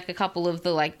did like a couple of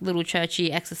the like little churchy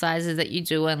exercises that you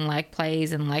do, and like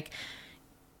plays, and like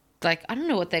I don't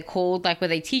know what they're called, like where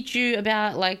they teach you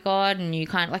about like God, and you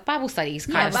kind of like Bible studies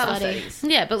kind of Bible stuff. studies.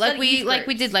 Yeah, but like Study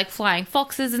we did like flying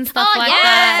foxes and stuff Oh, like yeah.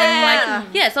 that. And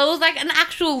like, yeah, so it was like an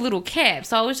actual little camp.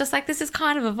 So I was just like, this is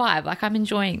kind of a vibe. Like, I'm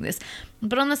enjoying this.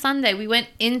 But on the Sunday, we went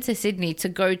into Sydney to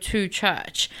go to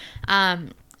church.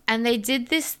 And they did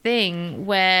this thing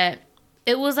where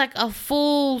it was like a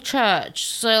full church.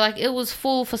 So like, it was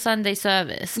full for Sunday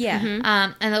service. Yeah.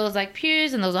 And there was like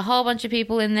pews, and there was a whole bunch of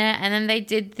people in there. And then they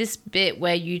did this bit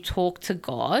where you talk to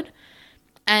God.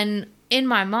 And in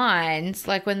my mind,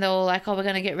 like when they were like, oh, we're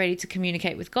going to get ready to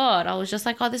communicate with God, I was just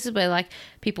like, oh, this is where like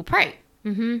people pray.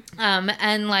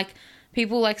 And like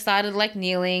people like started like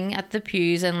kneeling at the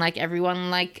pews, and like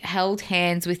everyone like held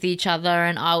hands with each other.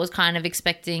 And I was kind of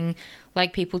expecting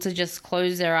like people to just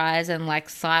close their eyes and like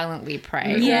silently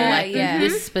pray, Yeah, or like yeah.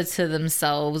 whisper to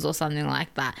themselves or something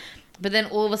like that. But then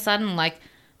all of a sudden, like,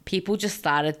 people just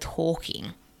started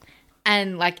talking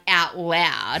and like out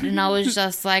loud, and I was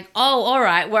just like, oh, all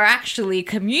right, we're actually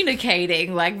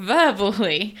communicating like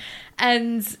verbally.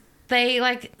 And they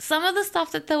like, some of the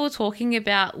stuff that they were talking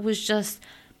about was just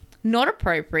not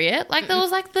appropriate. Like, there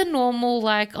was like the normal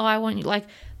like, oh, I want you like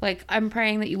I'm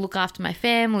praying that you look after my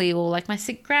family, or like my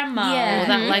sick grandma, Yeah, or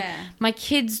that like yeah. my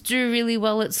kids do really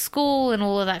well at school, and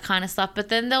all of that kind of stuff. But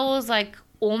then there was like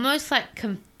almost like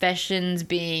confessions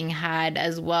being had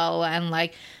as well, and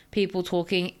like people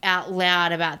talking out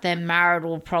loud about their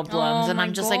marital problems. Oh and my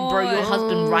I'm just like, bro, your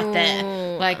husband right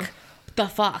there. Like, the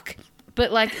fuck?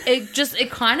 But like, it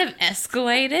kind of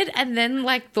escalated, and then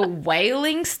like the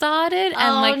wailing started,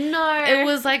 and Oh, like, no. it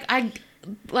was like,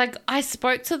 I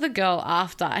spoke to the girl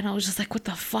after, and I was just like, what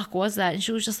the fuck was that? And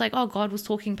she was just like, oh, God was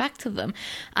talking back to them.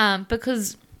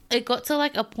 Because it got to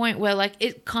like a point where like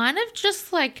it kind of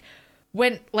just like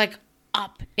went like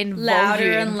up in Louder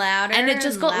volume, and louder and it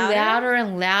just and got louder. louder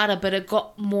and louder, but it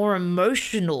got more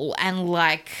emotional and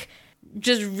like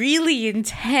just really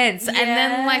intense. And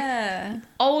then like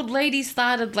old lady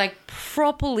started like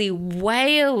properly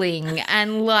wailing,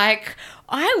 and like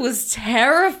I was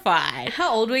terrified.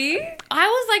 How old were you? I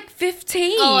was like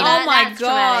 15. Oh, my that's God.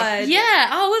 traumatic. Yeah,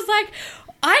 I was like,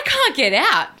 I can't get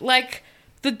out. Like,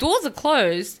 the doors are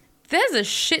closed. There's a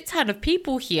shit ton of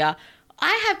people here.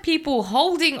 I have people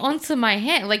holding onto my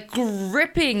hand, like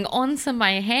gripping onto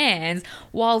my hands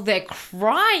while they're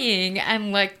crying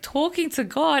and like talking to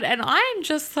God. And I'm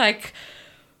just like,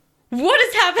 what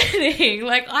is happening?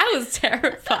 Like, I was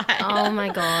terrified. Oh my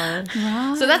God.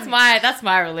 Right. So that's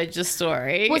my religious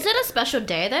story. Was it a special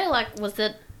day though? Like, was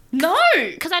it? No.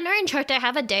 Because I know in church they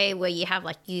have a day where you have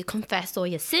like you confess all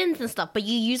your sins and stuff, but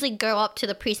you usually go up to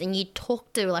the priest and you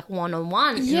talk to like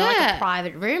one-on-one in like Yeah. a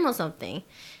private room or something.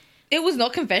 It was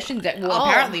not confession day. Well, Oh.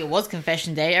 apparently it was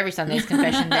confession day. Every Sunday's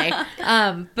confession day.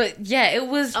 But yeah, it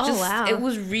was Oh, just, wow. it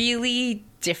was really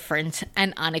different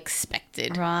and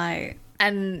unexpected. Right.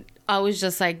 And I was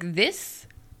just like, this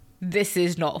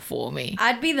is not for me.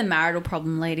 I'd be the marital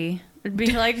problem lady. I'd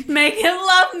be like, make him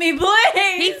love me,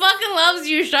 please. He fucking loves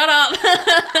you. Shut up.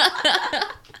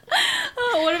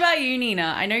 Oh, what about you,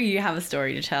 Nina? I know you have a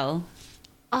story to tell.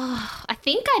 Oh, I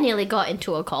think I nearly got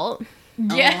into a cult.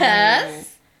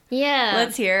 Yes. Yeah.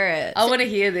 Let's hear it. I want to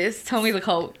hear this. Tell me the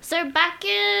cult. So back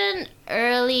in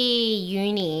early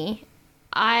uni,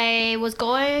 I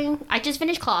just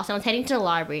finished class and I was heading to the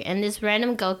library and this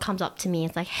random girl comes up to me and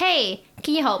it's like, hey,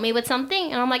 can you help me with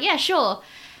something? And I'm like, yeah, sure.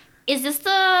 Is this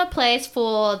the place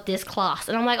for this class?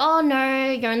 And I'm like, oh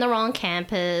no, you're in the wrong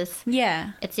campus.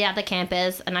 Yeah. It's the other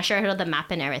campus. And I showed her the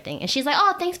map and everything. And she's like,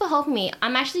 oh, thanks for helping me.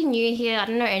 I'm actually new here. I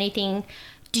don't know anything.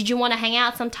 Did you want to hang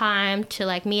out sometime to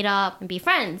like meet up and be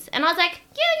friends? And I was like,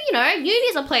 yeah, you know, uni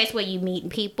is a place where you meet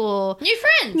people. New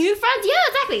friends. New friends, yeah,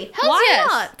 exactly. Hells Why yes.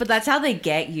 not? But that's how they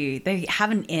get you. They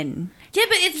have an in. Yeah,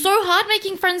 but it's so hard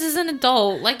making friends as an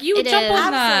adult. Like, you would It jump is.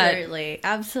 on that. Absolutely.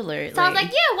 Absolutely. So I was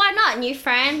like, yeah, why not? New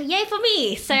friend, yay for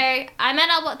me. So I met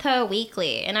up with her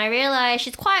weekly and I realized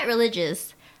she's quite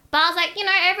religious. But I was like, you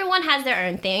know, everyone has their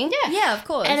own thing. Yeah, of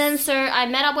course. And then so I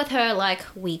met up with her like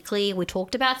weekly. We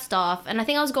talked about stuff. And I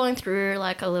think I was going through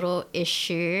like a little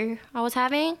issue I was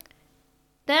having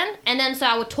then. And then so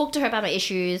I would talk to her about my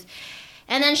issues.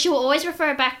 And then she will always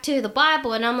refer back to the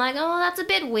Bible. And I'm like, oh, that's a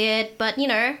bit weird. But, you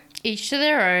know. Each to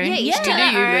their own. Yeah, each to Do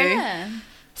their you, own. boo. Yeah.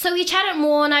 So we chatted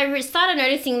more and I started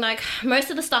noticing like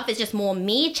most of the stuff is just more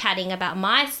me chatting about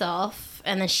myself.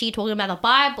 And then she talking about the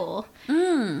Bible.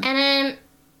 And then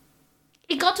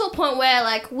it got to a point where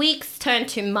like weeks turned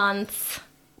to months,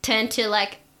 turned to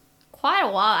like quite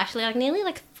a while actually, like nearly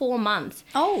like 4 months.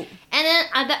 Oh. And then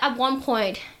at one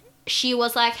point she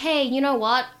was like, hey, you know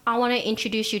what? I want to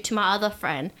introduce you to my other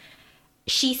friend.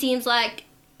 She seems like,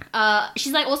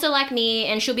 she's like also like me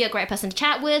and she'll be a great person to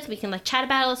chat with. We can like chat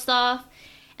about all the stuff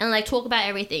and like talk about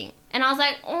everything. And I was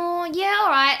like, oh yeah, all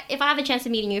right. If I have a chance to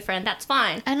meet a new friend, that's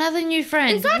fine. Another new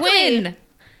friend. Exactly. Win.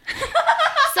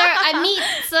 So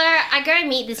I go and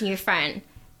meet this new friend.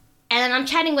 And then I'm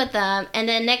chatting with them, and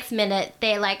then next minute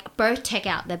they like both take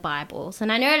out their Bibles,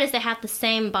 and I notice they have the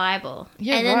same Bible.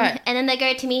 Yeah, and then, right. And then they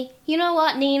go to me, you know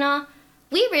what, Nina?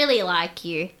 We really like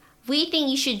you. We think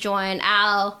you should join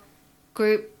our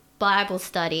group Bible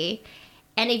study,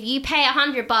 and if you pay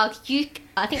 $100,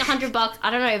 I think $100. I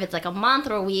don't know if it's like a month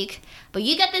or a week, but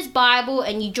you get this Bible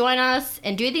and you join us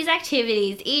and do these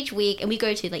activities each week, and we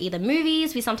go to like either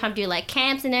movies. We sometimes do like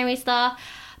camps and every stuff.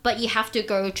 But you have to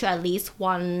go to at least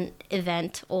one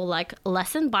event or like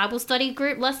lesson, Bible study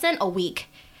group lesson a week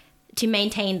to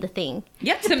maintain the thing.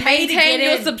 You have To pay maintain get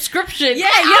your in. subscription. Yeah,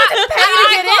 you have to pay to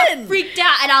I get got in. freaked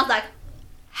out and I was like,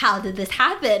 how did this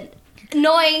happen?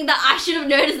 Knowing that I should have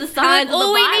noticed the signs of the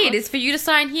All we Bible. need is for you to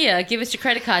sign here, give us your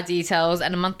credit card details,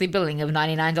 and a monthly billing of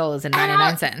 $99.99. And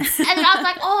I was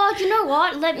like, oh, you know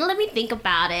what? Let me think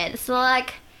about it. So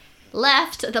like,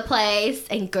 left the place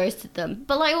and ghosted them.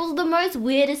 But like, it was the most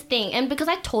weirdest thing. And because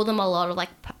I told them a lot of like,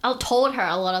 I told her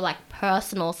a lot of like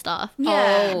personal stuff.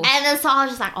 Yeah. Oh. And then so I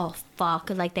was just like, oh fuck,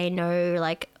 because like they know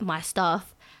like my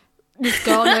stuff. This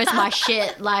girl knows my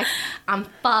shit. Like, I'm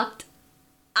fucked.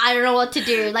 I don't know what to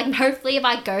do. Like, hopefully if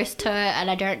I ghost her and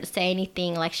I don't say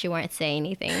anything, like she won't say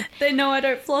anything. They know I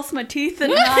don't floss my teeth at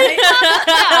night.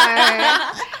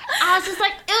 I was just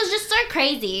like, it was just so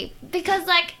crazy because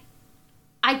like,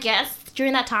 I guess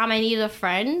during that time I needed a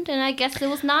friend and I guess it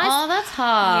was nice. Oh, that's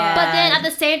hard. But then at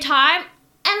the same time,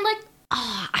 and like,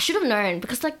 oh, I should have known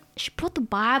because like she brought the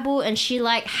Bible and she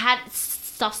like had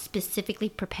stuff specifically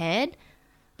prepared.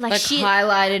 Like she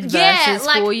highlighted verses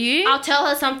like, for you? I'll tell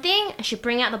her something and she'd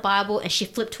bring out the Bible and she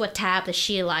flipped to a tab that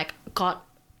she like got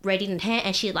ready in her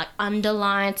and she like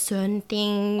underlined certain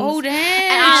things. Oh, damn.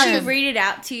 And Did I she read it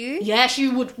out to you? Yeah, she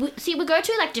would. See, we go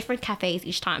to like different cafes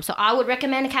each time. So I would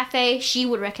recommend a cafe. She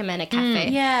would recommend a cafe.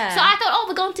 yeah. So I thought, oh,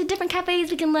 we're going to different cafes.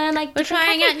 We can learn like We're different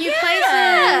trying cafes. out new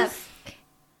Yeah. places.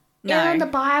 No. and the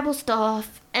Bible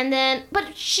stuff. And then, but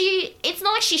it's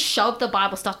not like she shoved the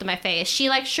Bible stuff to my face. She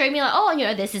like showed me like, oh,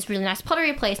 there's this really nice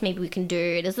pottery place. Maybe we can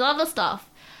do this other stuff.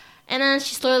 And then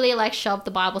she slowly like shoved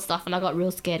the Bible stuff, and I got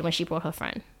real scared when she brought her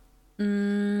friend.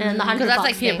 And then the $100 Because that's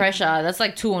like peer thing. pressure. That's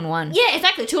like 2 on 1. Yeah,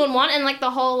 exactly, 2 on 1, and like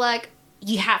the whole like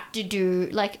you have to do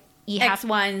like you have X,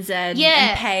 Y, and Z. Yeah.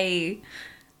 And pay.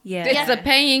 Yeah. It's the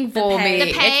paying for pay. me.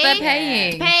 The pay. It's the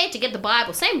paying. to pay to get the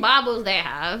Bible, same Bibles they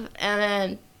have, and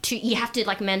then you have to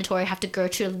like mandatory have to go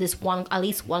to at least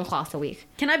one class a week.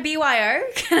 Can I BYO?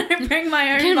 Can I bring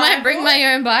my own Can Bible? I bring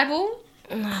my own Bible?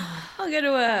 I'll go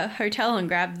to a hotel and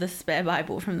grab the spare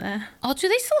Bible from there. Oh, do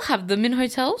they still have them in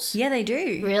hotels? Yeah, they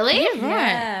do. Really? Right.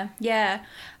 Yeah. Yeah.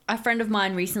 A friend of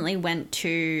mine recently went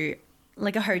to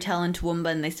like a hotel in Toowoomba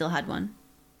and they still had one.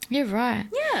 Yeah, right.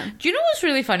 Yeah. Do you know what's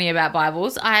really funny about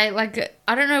Bibles? I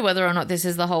don't know whether or not this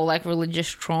is the whole like religious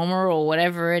trauma or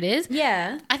whatever it is.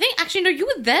 Yeah. I think actually no, you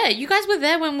were there. You guys were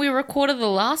there when we recorded the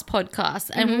last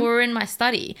podcast, and we were in my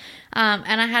study.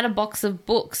 And I had a box of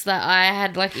books that I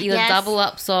had like either Yes. double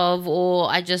ups of,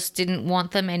 or I just didn't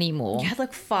want them anymore. You had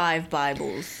like 5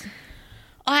 Bibles.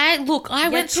 I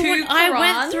went 2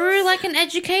 Qurans. Qurans? Like an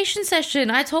education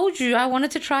session. I told you I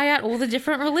wanted to try out all the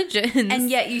different religions. And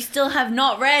yet you still have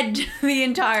not read the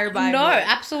entire Bible. no,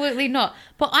 absolutely not.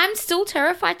 But I'm still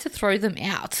terrified to throw them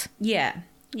out. Yeah.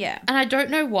 Yeah. And I don't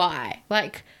know why.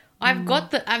 Like, I've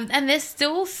got and they're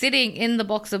still sitting in the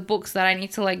box of books that I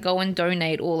need to, like, go and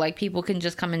donate, or, like, people can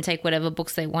just come and take whatever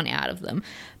books they want out of them.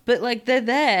 But, like, they're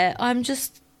there. I'm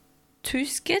just too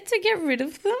scared to get rid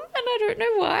of them, and I don't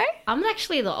know why. I'm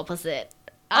actually the opposite.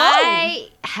 I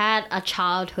had a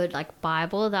childhood like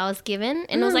Bible that was given,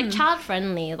 and it was like child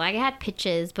friendly. Like it had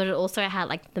pictures, but it also had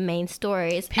like the main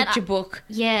stories. And Picture book.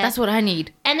 Yeah. That's what I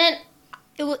need. And then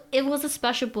it was a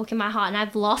special book in my heart, and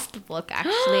I've lost the book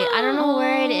actually. I don't know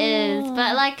where it is,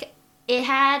 but like it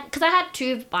had, because I had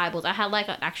 2 Bibles. I had like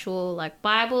an actual like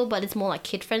Bible, but it's more like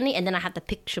kid friendly, and then I had the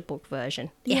picture book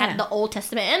version. It Yeah. had the Old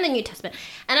Testament and the New Testament.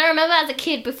 And I remember as a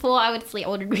kid, before I would sleep, I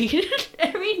would read it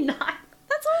every night.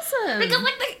 That's awesome. Because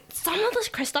like some of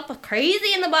the stuff was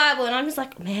crazy in the Bible, and I'm just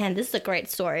like, man, this is a great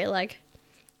story. Like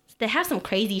they have some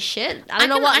crazy shit. I don't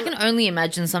know what I can only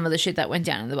imagine some of the shit that went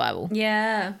down in the Bible.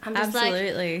 Yeah. I'm just like,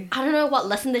 absolutely. I don't know what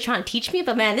lesson they're trying to teach me,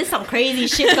 but man, there's some crazy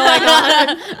shit going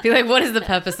on. Be like, what is the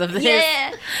purpose of this?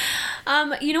 Yeah.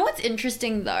 You know what's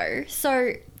interesting though?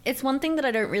 So it's one thing that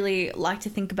I don't really like to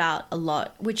think about a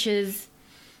lot, which is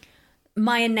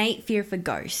my innate fear for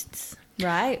ghosts,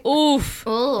 right? Oof.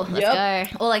 Oh, let's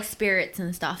go. Or like spirits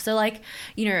and stuff. So like,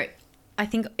 I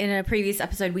think in a previous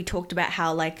episode we talked about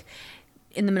how like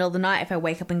in the middle of the night, if I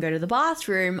wake up and go to the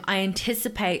bathroom, I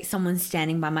anticipate someone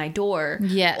standing by my door.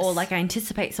 Yes. Or like I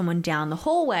anticipate someone down the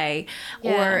hallway.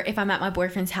 Yeah. Or if I'm at my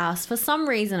boyfriend's house, for some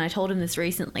reason, I told him this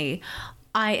recently,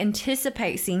 I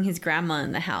anticipate seeing his grandma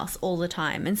in the house all the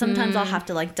time. And sometimes I'll have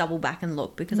to like double back and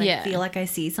look because Yeah. I feel like I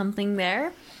see something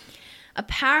there.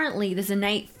 Apparently, this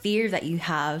innate fear that you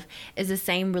have is the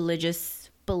same religious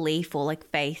belief or like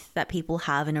faith that people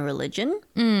have in a religion.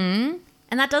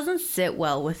 And that doesn't sit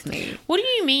well with me. What do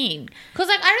you mean? Because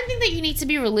like I don't think that you need to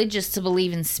be religious to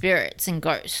believe in spirits and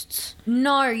ghosts.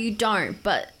 No, you don't.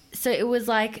 But so it was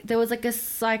like, there was like a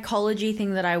psychology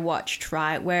thing that I watched,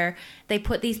 right? Where they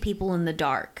put these people in the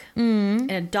dark, in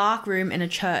a dark room in a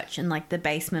church, in like the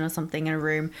basement or something, in a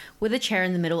room with a chair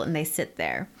in the middle, and they sit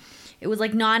there. It was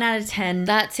like 9 out of 10.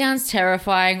 That sounds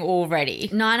terrifying already.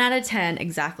 9 out of 10,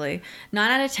 exactly.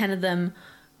 9 out of 10 of them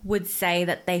would say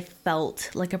that they felt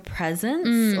like a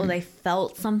presence or they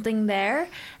felt something there.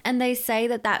 And they say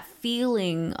that that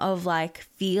feeling of like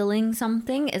feeling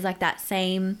something is like that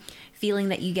same feeling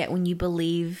that you get when you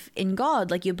believe in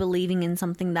God. Like you're believing in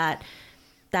something that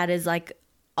is like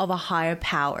of a higher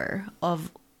power, of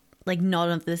like not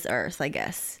of this earth, I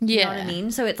guess. You know what I Yeah.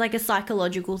 mean? So it's like a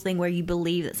psychological thing where you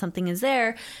believe that something is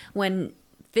there when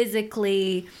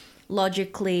physically,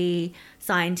 logically,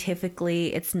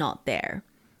 scientifically, it's not there.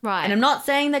 Right. And I'm not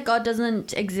saying that God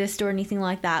doesn't exist or anything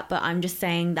like that, but I'm just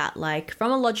saying that like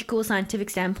from a logical, scientific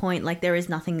standpoint, like there is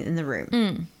nothing in the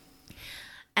room.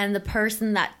 And the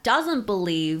person that doesn't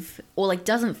believe or like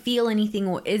doesn't feel anything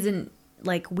or isn't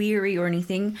like weary or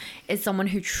anything is someone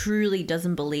who truly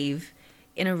doesn't believe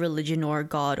in a religion or a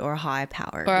God or a higher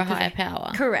power. Or a Because- higher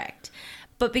power. Correct.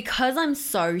 But because I'm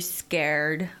so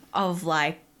scared of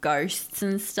like ghosts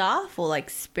and stuff or like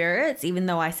spirits, even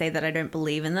though I say that I don't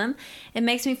believe in them, it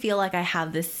makes me feel like I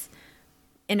have this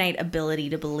innate ability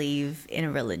to believe in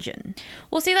a religion.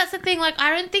 Well, see, that's the thing. Like,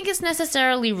 I don't think it's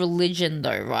necessarily religion,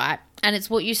 though, right? And it's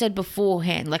what you said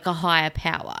beforehand, like a higher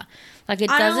power. Like it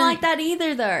I doesn't don't like that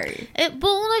either, though.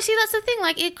 Well, no, see, that's the thing.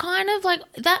 Like, it kind of like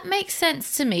that makes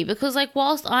sense to me because, like,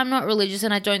 whilst I'm not religious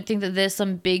and I don't think that there's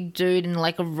some big dude in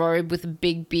like a robe with a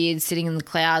big beard sitting in the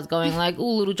clouds going like,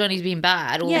 "Oh, little Johnny's being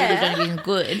bad," or Yeah. "Little Johnny's being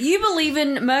good." You believe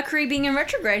in Mercury being in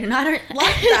retrograde, and I don't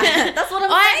like that. That's what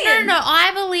I'm saying. No.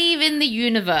 I believe in the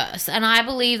universe, and I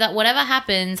believe that whatever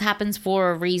happens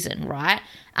for a reason, right?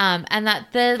 And that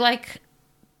they're like.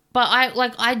 But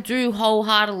I do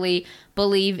wholeheartedly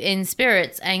believe in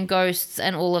spirits and ghosts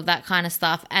and all of that kind of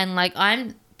stuff. And like,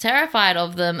 I'm terrified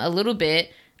of them a little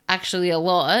bit, actually a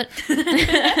lot.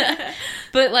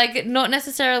 But like, not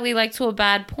necessarily like to a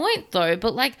bad point though.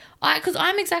 But like, because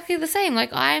I'm exactly the same.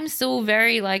 Like, I'm still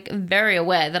very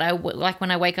aware that like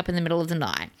when I wake up in the middle of the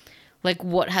night, like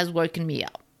what has woken me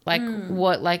up. Like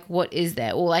what is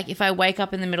there? Or like if I wake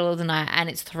up in the middle of the night and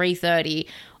it's 3:30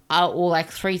 or like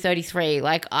 3:33,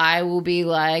 like I will be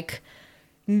like,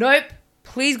 nope,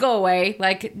 please go away.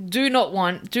 Like, do not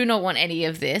want any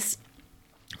of this.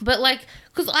 But like,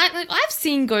 because I've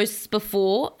seen ghosts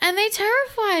before and they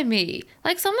terrify me.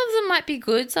 Like, some of them might be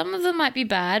good, some of them might be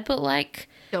bad, but like,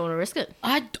 Don't want to risk it.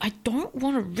 I don't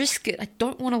want to risk it. I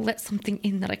don't want to let something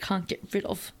in that I can't get rid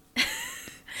of.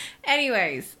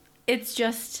 Anyways, it's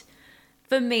just,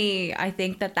 for me, I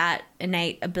think that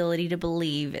innate ability to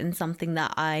believe in something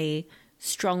that I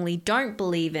strongly don't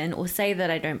believe in or say that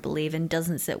I don't believe in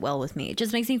doesn't sit well with me. It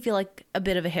just makes me feel like a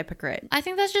bit of a hypocrite. I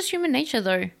think that's just human nature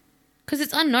though. Because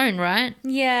it's unknown, right?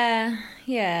 Yeah,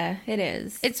 it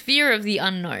is. It's fear of the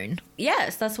unknown.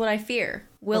 Yes, that's what I fear.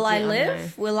 Will What's I the live?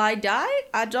 unknown? Will I die?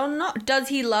 I don't know. Does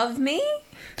he love me?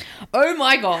 Oh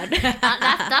my God. That's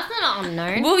not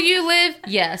unknown. Will you live?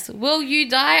 Yes. Will you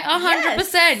die?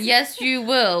 100%. Yes, you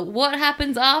will. What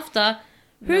happens after?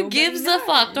 Who Nobody gives a knows.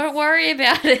 fuck? Don't worry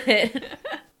about it.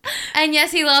 And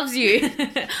yes, he loves you.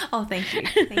 Oh, thank you.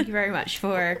 Thank you very much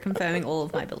for confirming all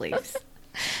of my beliefs.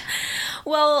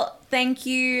 Well, thank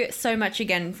you so much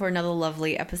again for another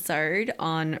lovely episode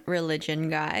on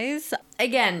religion, guys.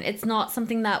 Again, it's not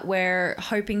something that we're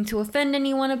hoping to offend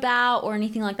anyone about or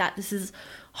anything like that. This is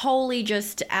wholly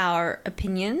just our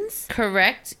opinions.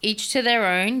 Correct. Each to their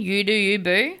own. You do you,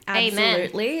 boo. Amen.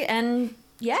 Absolutely. And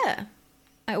yeah,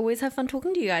 I always have fun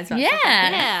talking to you guys about stuff like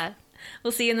Yeah. that. Yeah.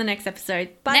 We'll see you in the next episode.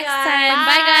 Bye, Next guys. time.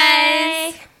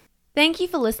 Bye, guys. Thank you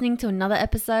for listening to another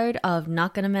episode of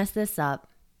Not Gonna Mess This Up.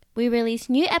 We release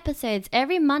new episodes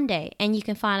every Monday, and you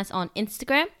can find us on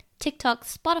Instagram, TikTok,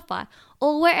 Spotify,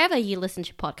 or wherever you listen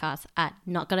to podcasts at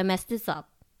Not Gonna Mess This Up.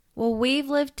 Well, we've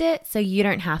lived it, so you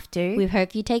don't have to. We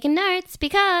hope you've taken notes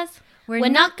because We're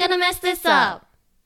not gonna mess this up.